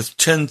able with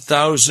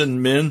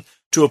 10,000 men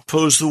to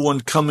oppose the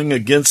one coming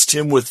against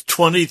him with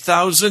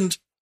 20,000?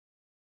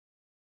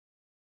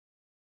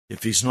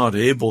 If he's not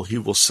able, he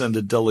will send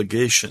a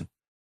delegation,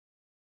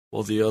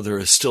 while the other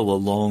is still a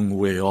long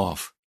way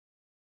off,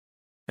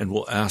 and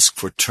will ask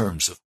for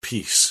terms of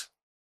peace.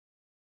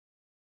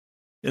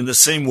 In the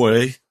same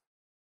way,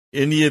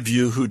 any of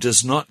you who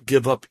does not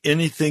give up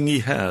anything he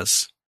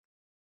has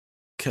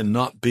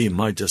cannot be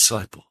my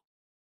disciple.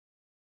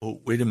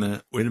 Oh, wait a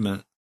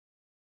minute.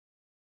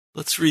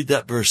 Let's read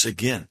that verse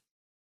again.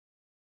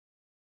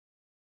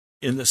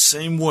 In the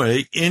same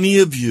way, any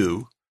of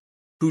you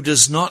who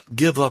does not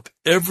give up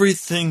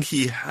everything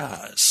he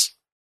has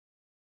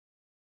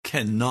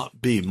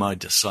cannot be my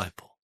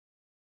disciple.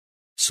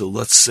 So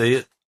let's say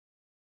it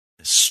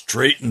as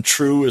straight and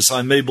true as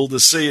I'm able to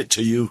say it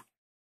to you.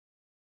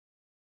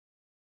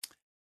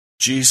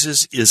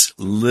 Jesus is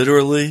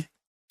literally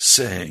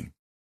saying,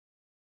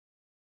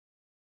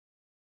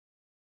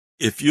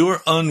 if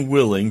you're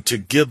unwilling to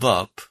give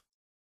up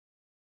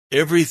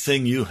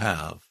everything you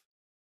have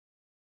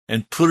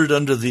and put it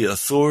under the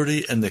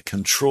authority and the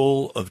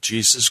control of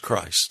Jesus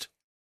Christ,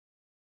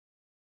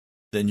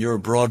 then you're a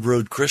broad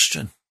road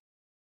Christian.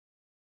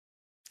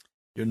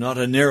 You're not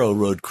a narrow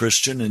road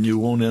Christian, and you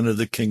won't enter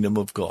the kingdom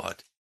of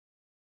God.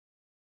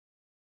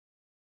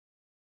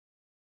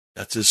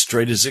 That's as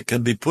straight as it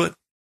can be put.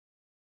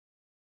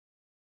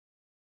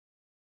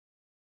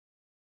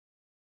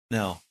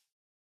 Now,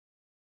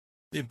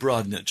 let me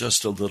broaden it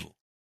just a little.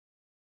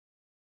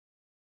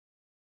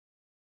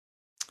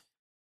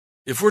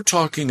 If we're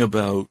talking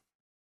about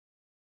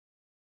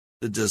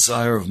the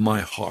desire of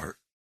my heart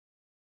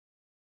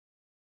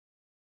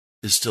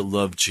is to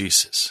love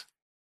Jesus,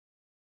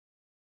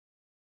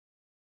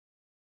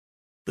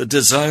 the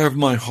desire of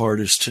my heart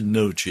is to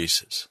know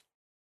Jesus,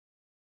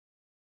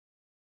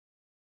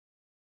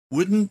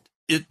 wouldn't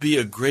it be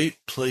a great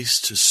place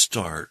to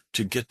start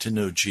to get to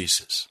know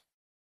Jesus?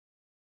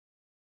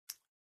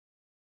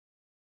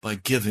 By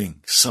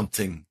giving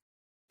something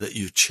that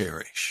you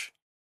cherish.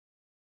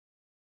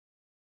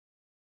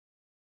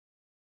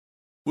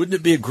 Wouldn't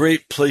it be a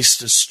great place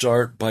to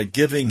start by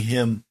giving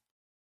him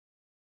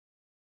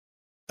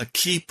a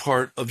key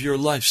part of your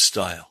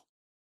lifestyle?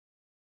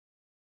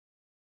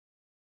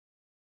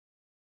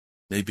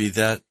 Maybe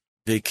that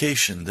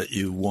vacation that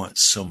you want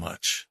so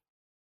much.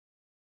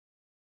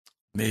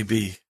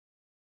 Maybe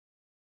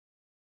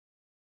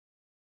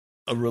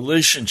a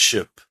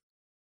relationship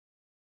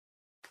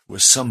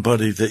with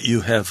somebody that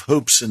you have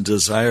hopes and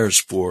desires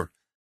for,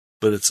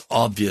 but it's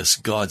obvious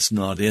God's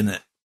not in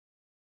it.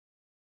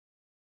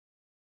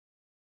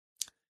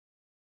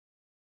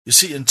 You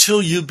see, until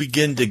you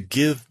begin to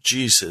give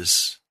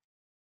Jesus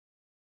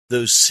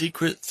those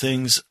secret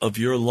things of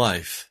your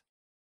life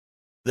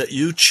that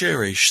you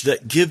cherish,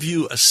 that give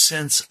you a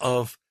sense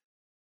of,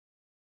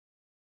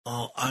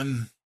 oh,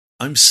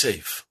 I'm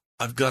safe.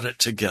 I've got it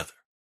together.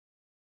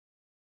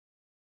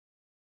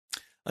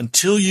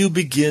 Until you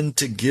begin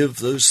to give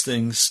those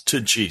things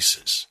to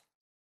Jesus,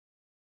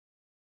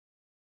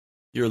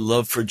 your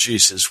love for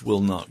Jesus will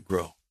not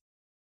grow.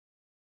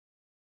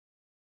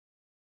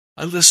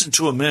 I listened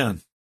to a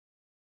man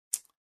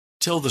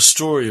tell the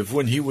story of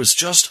when he was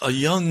just a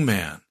young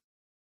man,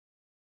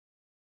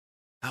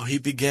 how he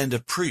began to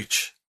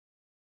preach,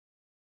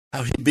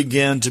 how he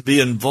began to be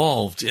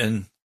involved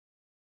in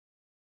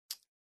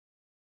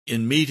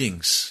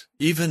meetings,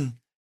 even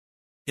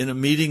in a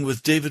meeting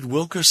with David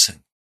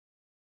Wilkerson.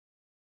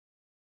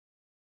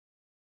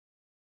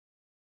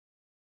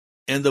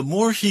 And the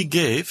more he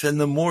gave and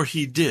the more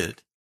he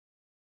did,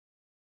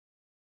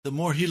 the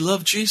more he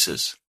loved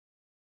Jesus.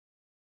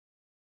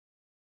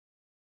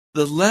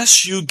 The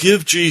less you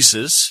give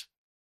Jesus,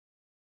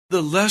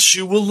 the less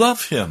you will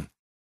love him.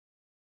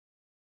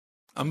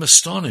 I'm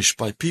astonished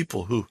by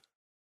people who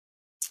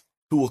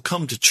will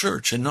come to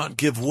church and not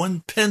give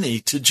one penny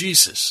to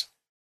Jesus.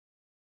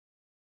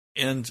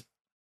 And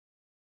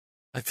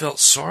I felt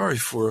sorry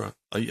for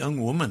a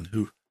young woman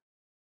who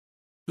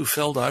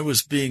felt I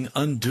was being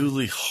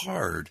unduly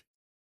hard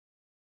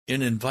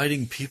in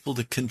inviting people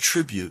to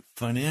contribute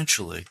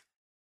financially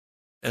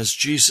as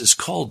Jesus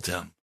called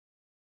them.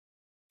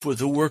 for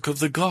the work of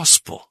the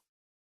gospel.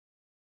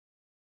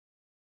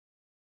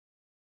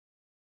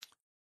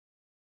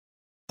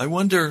 I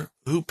wonder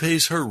who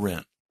pays her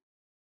rent.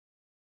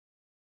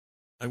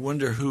 I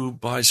wonder who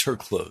buys her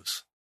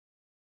clothes.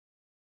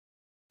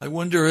 I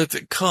wonder if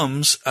it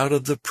comes out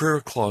of the prayer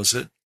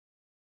closet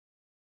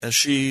as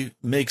she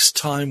makes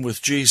time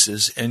with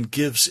Jesus and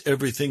gives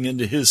everything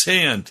into his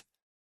hand.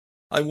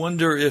 I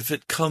wonder if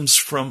it comes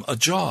from a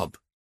job.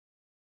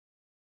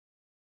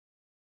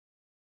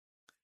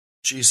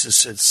 Jesus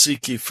said,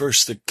 "Seek ye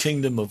first the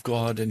kingdom of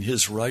God and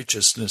his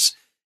righteousness,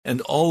 and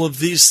all of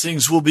these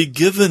things will be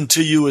given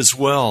to you as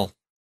well."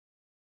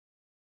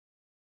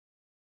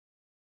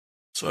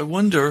 So I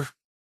wonder,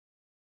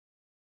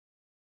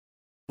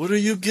 what are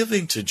you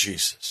giving to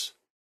Jesus?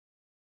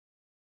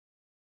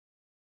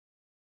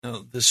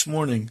 Now, this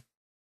morning,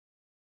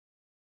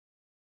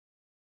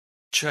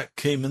 check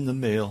came in the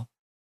mail.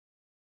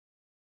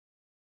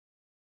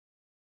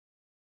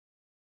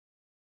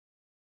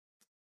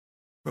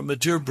 From a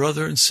dear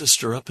brother and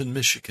sister up in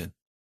Michigan.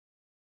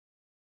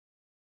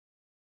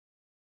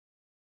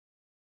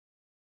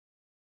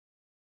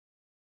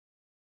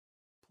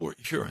 Port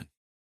Huron.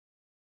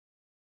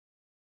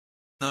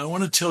 Now, I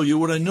want to tell you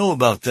what I know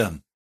about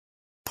them.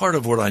 Part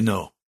of what I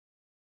know.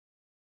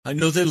 I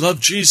know they love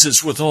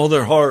Jesus with all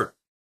their heart,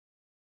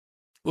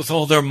 with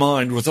all their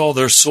mind, with all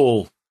their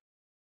soul.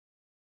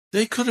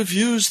 They could have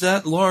used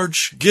that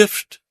large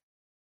gift,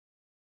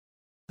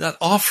 that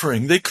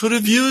offering. They could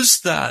have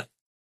used that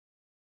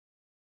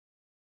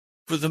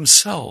for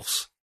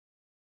themselves.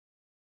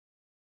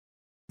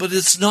 But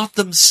it's not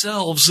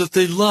themselves that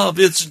they love.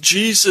 It's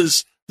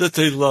Jesus that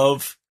they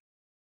love.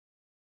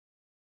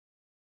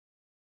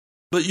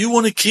 But you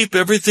want to keep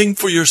everything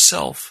for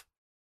yourself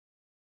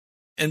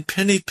and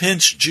penny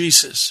pinch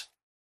Jesus.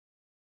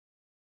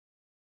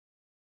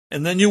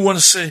 And then you want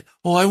to say,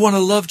 "Oh, I want to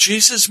love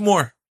Jesus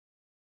more."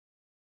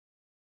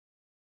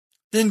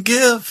 Then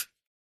give.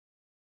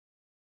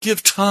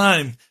 Give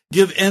time,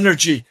 give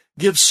energy,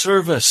 give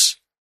service.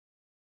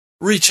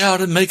 Reach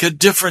out and make a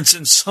difference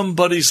in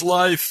somebody's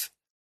life.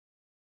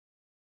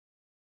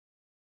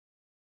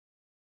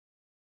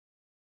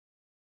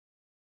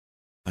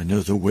 I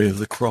know the way of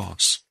the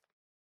cross.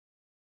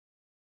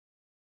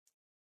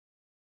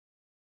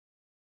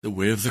 The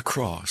way of the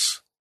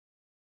cross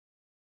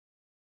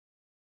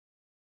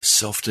is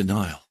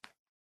self-denial.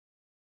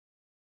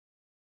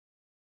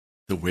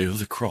 The way of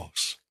the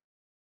cross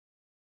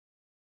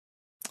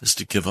is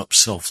to give up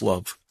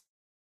self-love.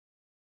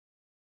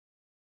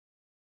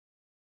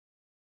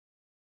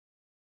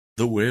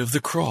 The way of the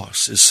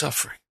cross is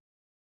suffering.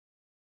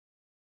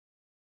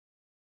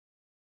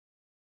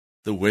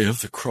 The way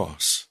of the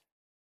cross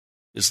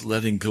is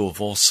letting go of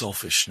all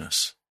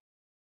selfishness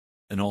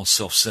and all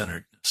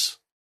self-centeredness.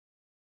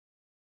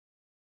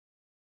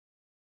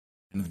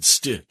 And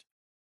instead,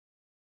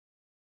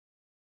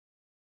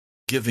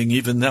 giving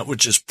even that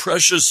which is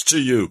precious to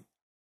you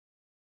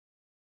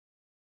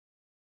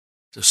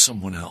to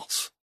someone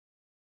else.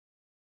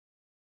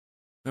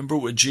 Remember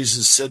what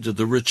Jesus said to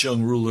the rich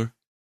young ruler?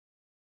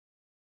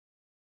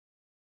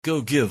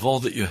 "Go give all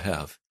that you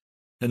have,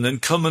 and then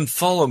come and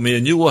follow me,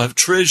 and you will have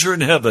treasure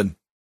in heaven."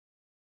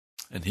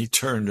 And he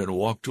turned and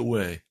walked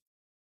away.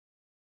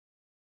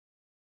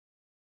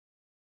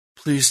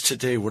 Please,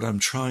 today, what I'm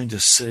trying to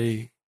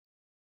say,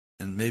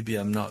 and maybe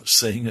I'm not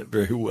saying it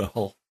very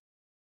well,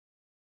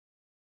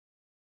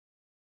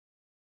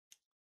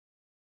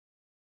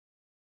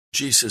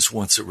 Jesus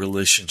wants a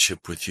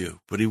relationship with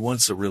you, but he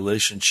wants a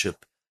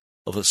relationship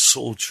of a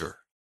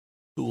soldier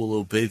who will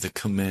obey the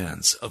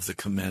commands of the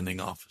commanding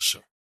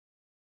officer.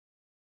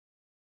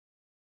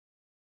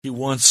 He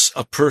wants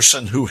a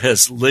person who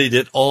has laid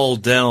it all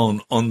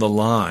down on the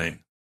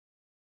line.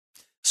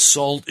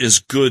 Salt is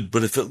good,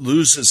 but if it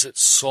loses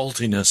its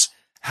saltiness,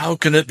 how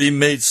can it be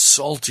made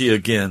salty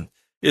again?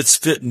 It's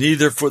fit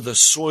neither for the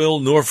soil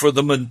nor for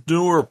the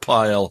manure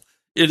pile.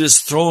 It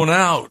is thrown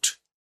out.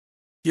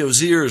 He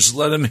has ears,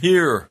 let him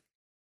hear.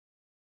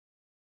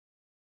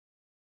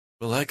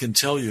 Well, I can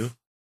tell you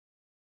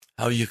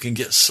how you can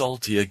get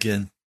salty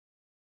again.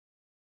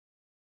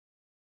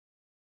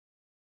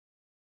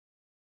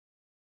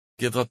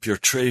 Give up your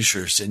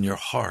treasures in your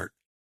heart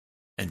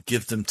and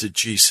give them to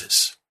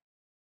Jesus.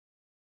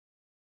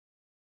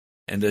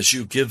 And as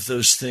you give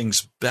those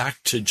things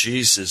back to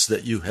Jesus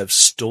that you have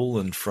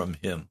stolen from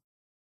him,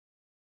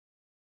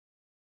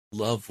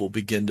 love will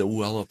begin to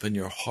well up in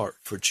your heart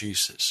for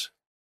Jesus.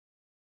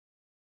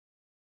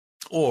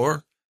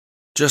 Or,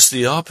 just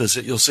the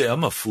opposite, you'll say,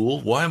 "I'm a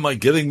fool. Why am I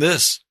giving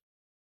this?"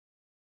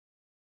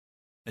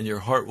 And your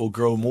heart will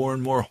grow more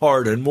and more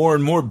hard and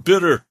more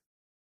bitter.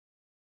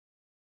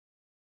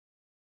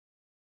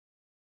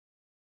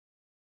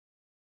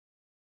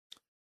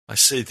 I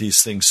say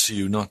these things to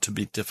you not to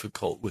be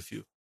difficult with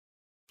you.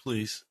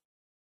 Please.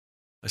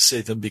 I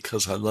say them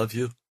because I love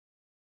you.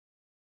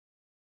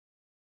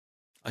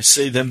 I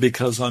say them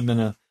because I'm in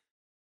a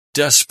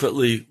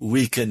desperately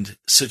weakened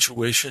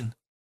situation.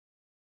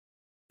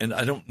 And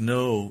I don't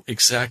know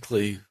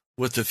exactly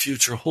what the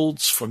future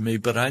holds for me,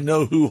 but I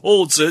know who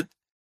holds it.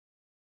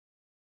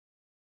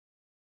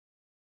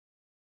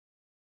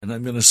 And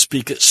I'm going to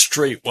speak it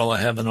straight while I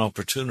have an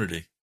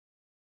opportunity.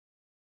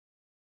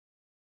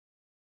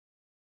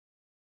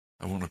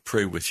 I want to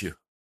pray with you.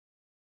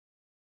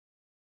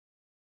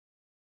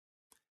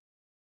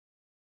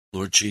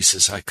 Lord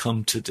Jesus, I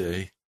come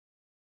today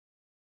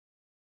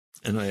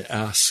and I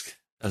ask,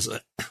 as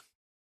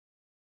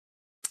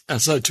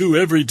I do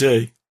every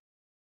day,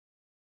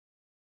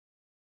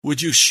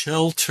 would you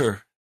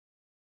shelter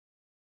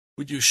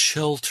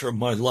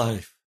my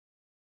life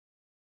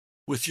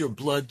with your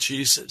blood,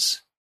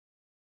 Jesus?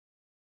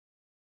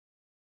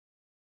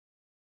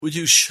 Would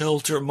you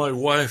shelter my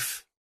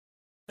wife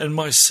and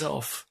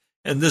myself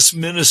and this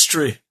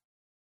ministry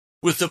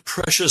with the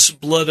precious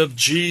blood of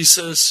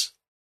Jesus?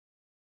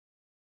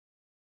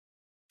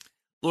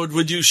 Lord,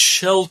 would you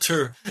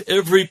shelter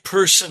every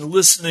person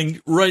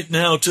listening right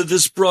now to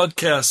this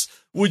broadcast?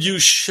 Would you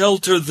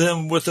shelter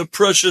them with the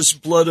precious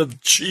blood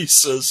of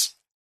Jesus?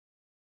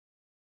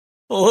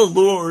 Oh,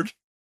 Lord,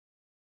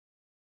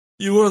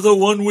 you are the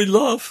one we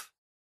love.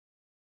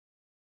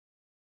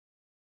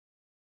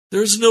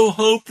 There's no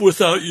hope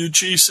without you,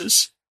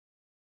 Jesus.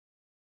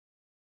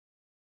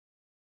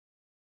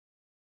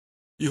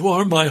 You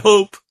are my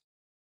hope.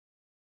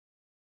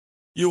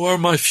 You are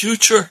my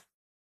future.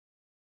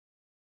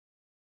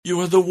 You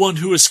are the one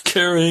who is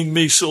carrying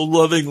me so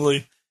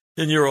lovingly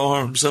in your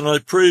arms, and I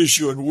praise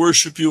you and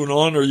worship you and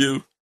honor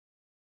you.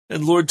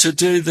 And Lord,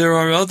 today there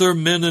are other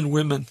men and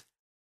women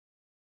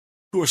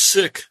who are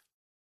sick,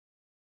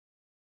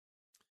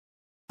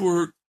 who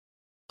are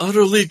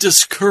utterly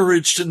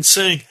discouraged and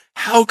saying,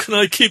 how can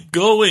I keep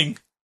going?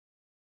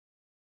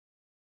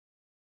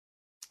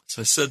 As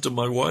I said to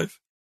my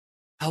wife,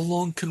 how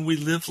long can we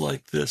live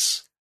like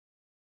this?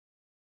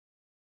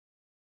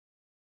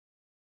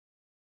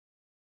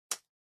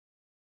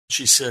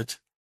 She said,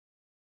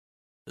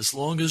 as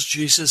long as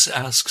Jesus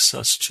asks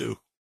us to.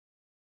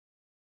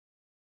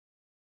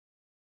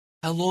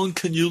 How long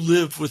can you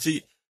live with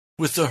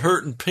the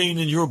hurt and pain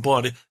in your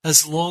body?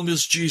 As long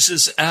as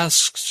Jesus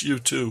asks you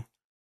to.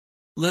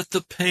 Let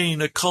the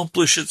pain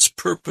accomplish its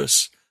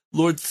purpose.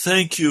 Lord,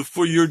 thank you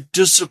for your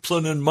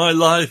discipline in my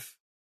life.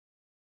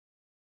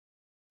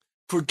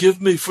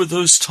 Forgive me for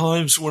those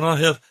times when I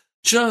have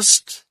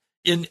just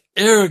in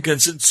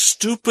arrogance, in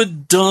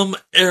stupid, dumb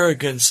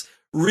arrogance,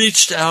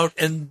 reached out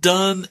and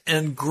done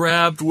and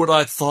grabbed what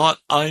I thought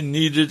I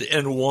needed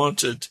and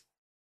wanted.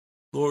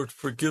 Lord,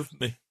 forgive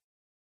me.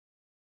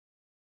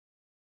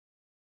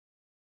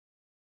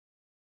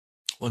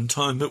 One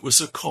time it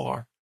was a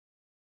car.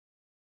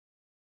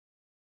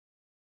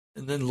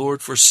 And then,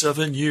 Lord, for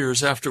 7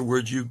 years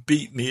afterward, you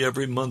beat me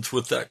every month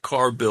with that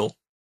car bill.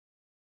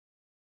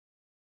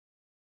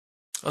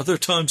 Other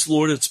times,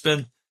 Lord, it's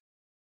been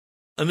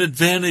an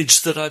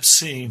advantage that I've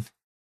seen,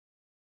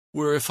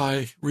 where if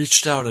I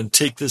reached out and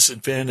take this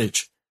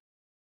advantage,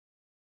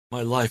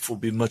 my life will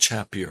be much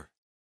happier.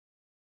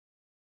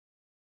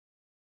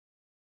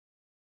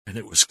 And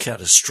it was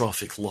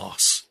catastrophic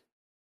loss.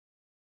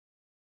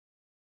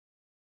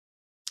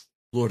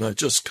 Lord, I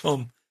just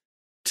come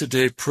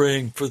today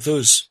praying for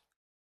those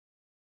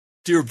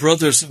dear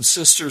brothers and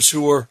sisters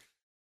who are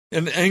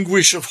in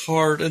anguish of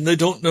heart and they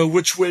don't know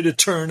which way to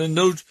turn, and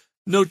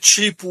no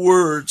cheap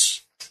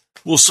words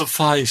will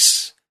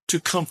suffice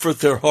to comfort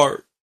their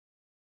heart.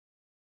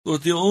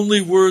 Lord, the only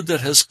word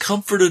that has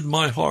comforted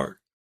my heart,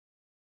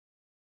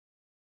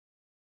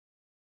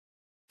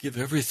 give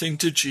everything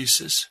to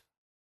Jesus.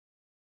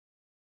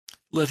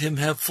 Let him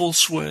have full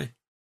sway.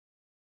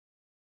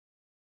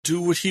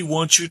 Do what he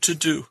wants you to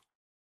do.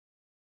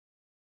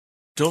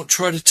 Don't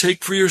try to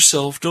take for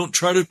yourself. Don't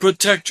try to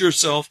protect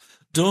yourself.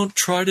 Don't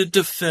try to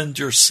defend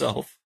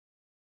yourself.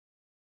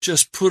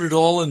 Just put it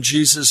all in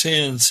Jesus'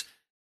 hands.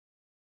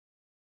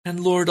 And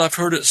Lord, I've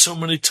heard it so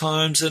many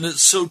times, and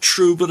it's so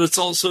true, but it's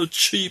also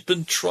cheap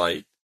and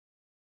trite.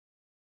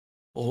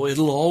 Oh,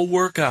 it'll all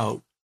work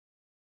out.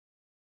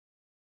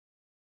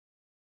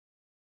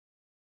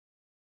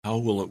 How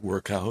will it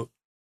work out?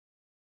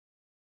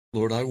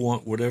 Lord, I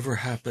want whatever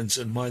happens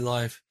in my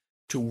life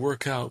to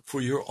work out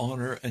for your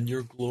honor and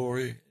your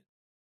glory.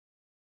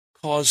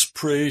 Cause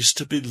praise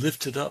to be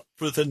lifted up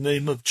for the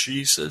name of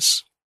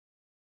Jesus.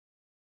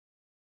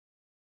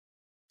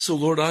 So,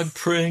 Lord, I'm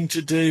praying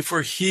today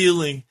for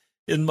healing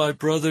in my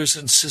brothers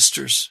and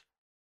sisters.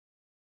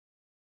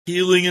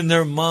 Healing in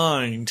their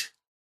mind.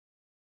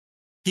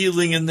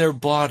 Healing in their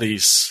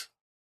bodies.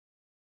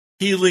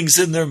 Healings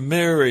in their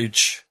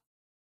marriage.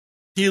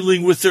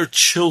 Healing with their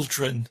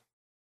children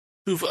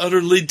who've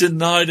utterly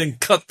denied and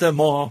cut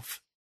them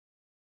off.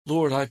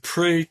 Lord, I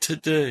pray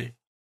today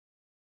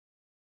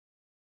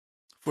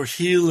for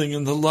healing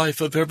in the life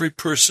of every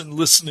person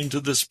listening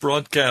to this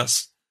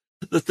broadcast,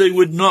 that they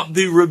would not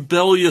be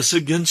rebellious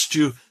against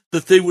you,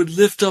 that they would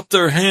lift up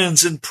their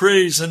hands in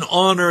praise and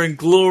honor and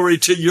glory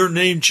to your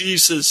name,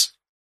 Jesus.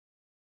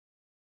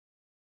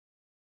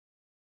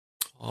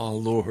 Oh,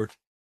 Lord.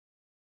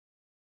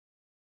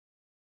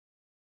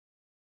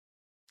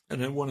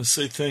 And I want to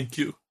say thank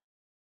you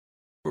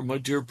for my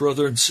dear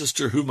brother and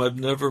sister whom I've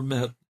never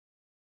met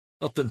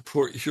up in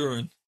Port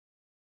Huron.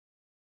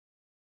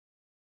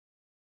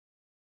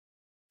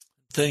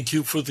 Thank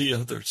you for the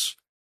others.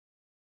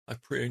 I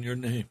pray in your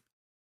name.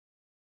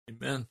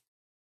 Amen.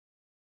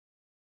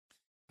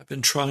 I've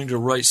been trying to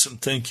write some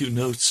thank you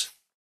notes.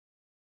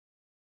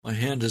 My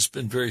hand has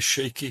been very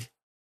shaky. I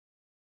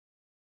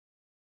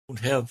don't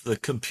have the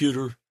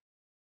computer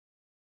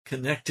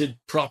connected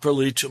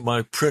properly to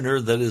my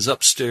printer that is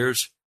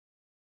upstairs.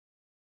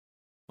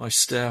 My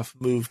staff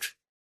moved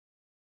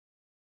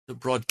the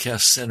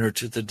broadcast center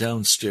to the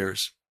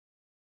downstairs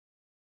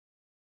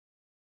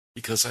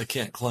because I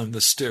can't climb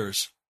the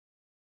stairs.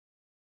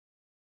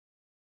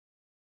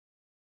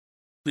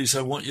 Please,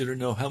 I want you to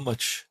know how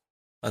much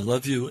I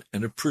love you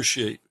and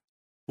appreciate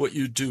what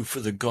you do for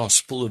the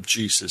gospel of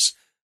Jesus.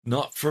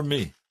 Not for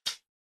me.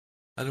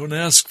 I don't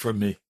ask for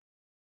me,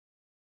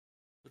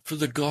 but for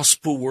the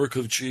gospel work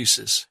of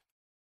Jesus.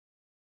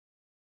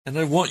 And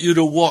I want you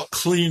to walk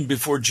clean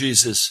before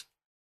Jesus.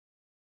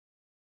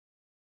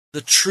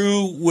 The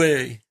true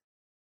way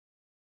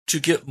to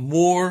get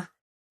more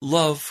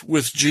love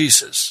with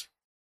Jesus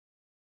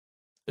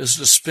is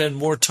to spend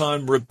more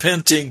time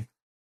repenting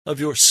of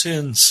your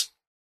sins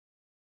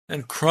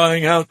and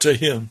crying out to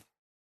Him,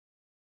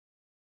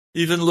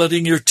 even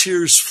letting your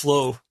tears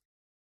flow.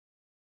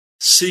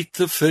 Seek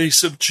the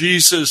face of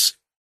Jesus.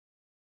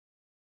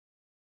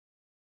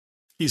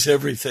 He's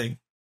everything.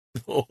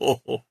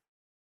 Oh,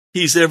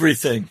 He's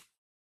everything.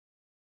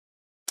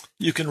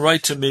 You can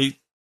write to me,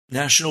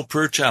 National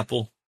Prayer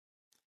Chapel,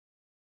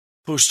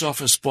 Post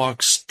Office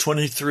Box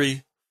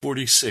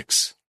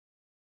 2346,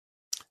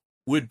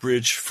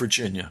 Woodbridge,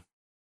 Virginia,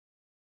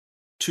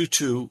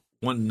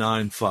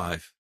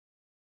 22195.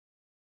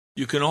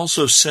 You can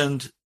also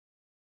send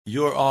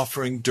your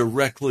offering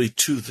directly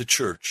to the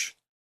church.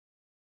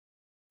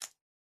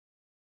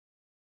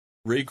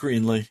 Ray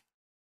Greenley,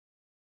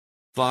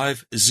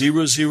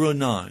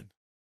 5009,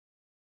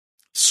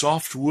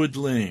 Softwood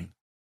Lane,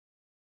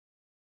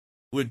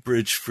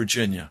 Woodbridge,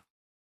 Virginia,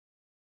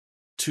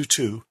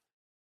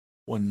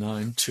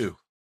 22192.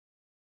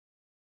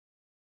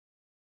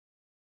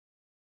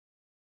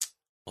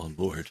 Oh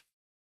Lord,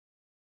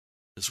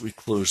 as we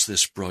close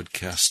this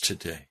broadcast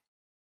today,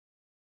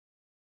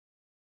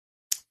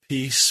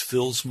 peace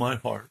fills my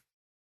heart.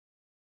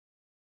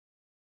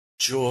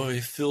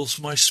 Joy fills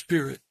my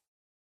spirit.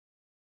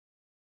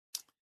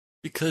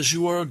 Because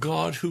you are a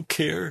God who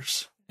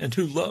cares and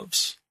who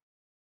loves.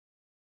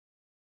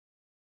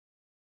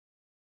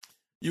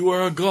 You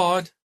are a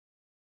God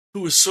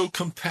who is so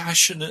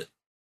compassionate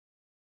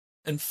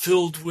and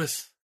filled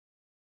with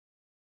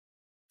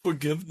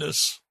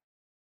forgiveness.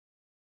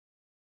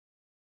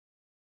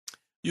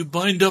 You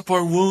bind up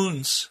our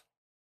wounds.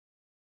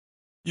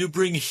 You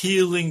bring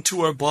healing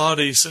to our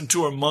bodies and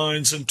to our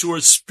minds and to our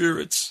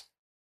spirits.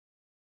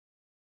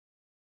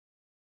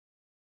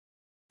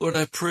 Lord,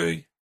 I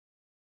pray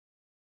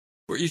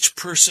for each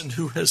person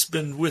who has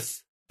been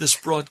with this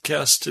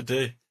broadcast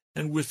today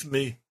and with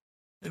me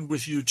and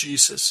with you,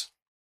 Jesus.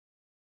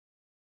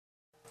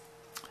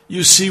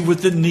 You see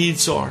what the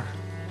needs are.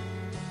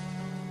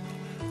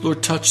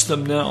 Lord, touch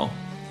them now.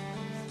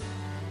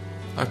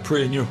 I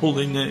pray in your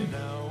holy name.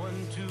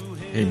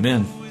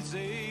 Amen.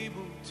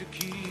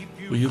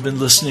 Well, you've been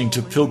listening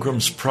to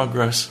Pilgrim's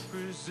Progress.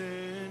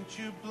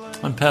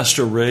 I'm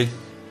Pastor Ray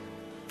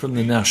from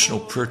the National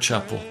Prayer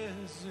Chapel.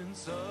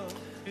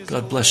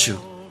 God bless you.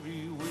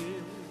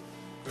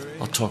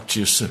 I'll talk to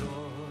you soon.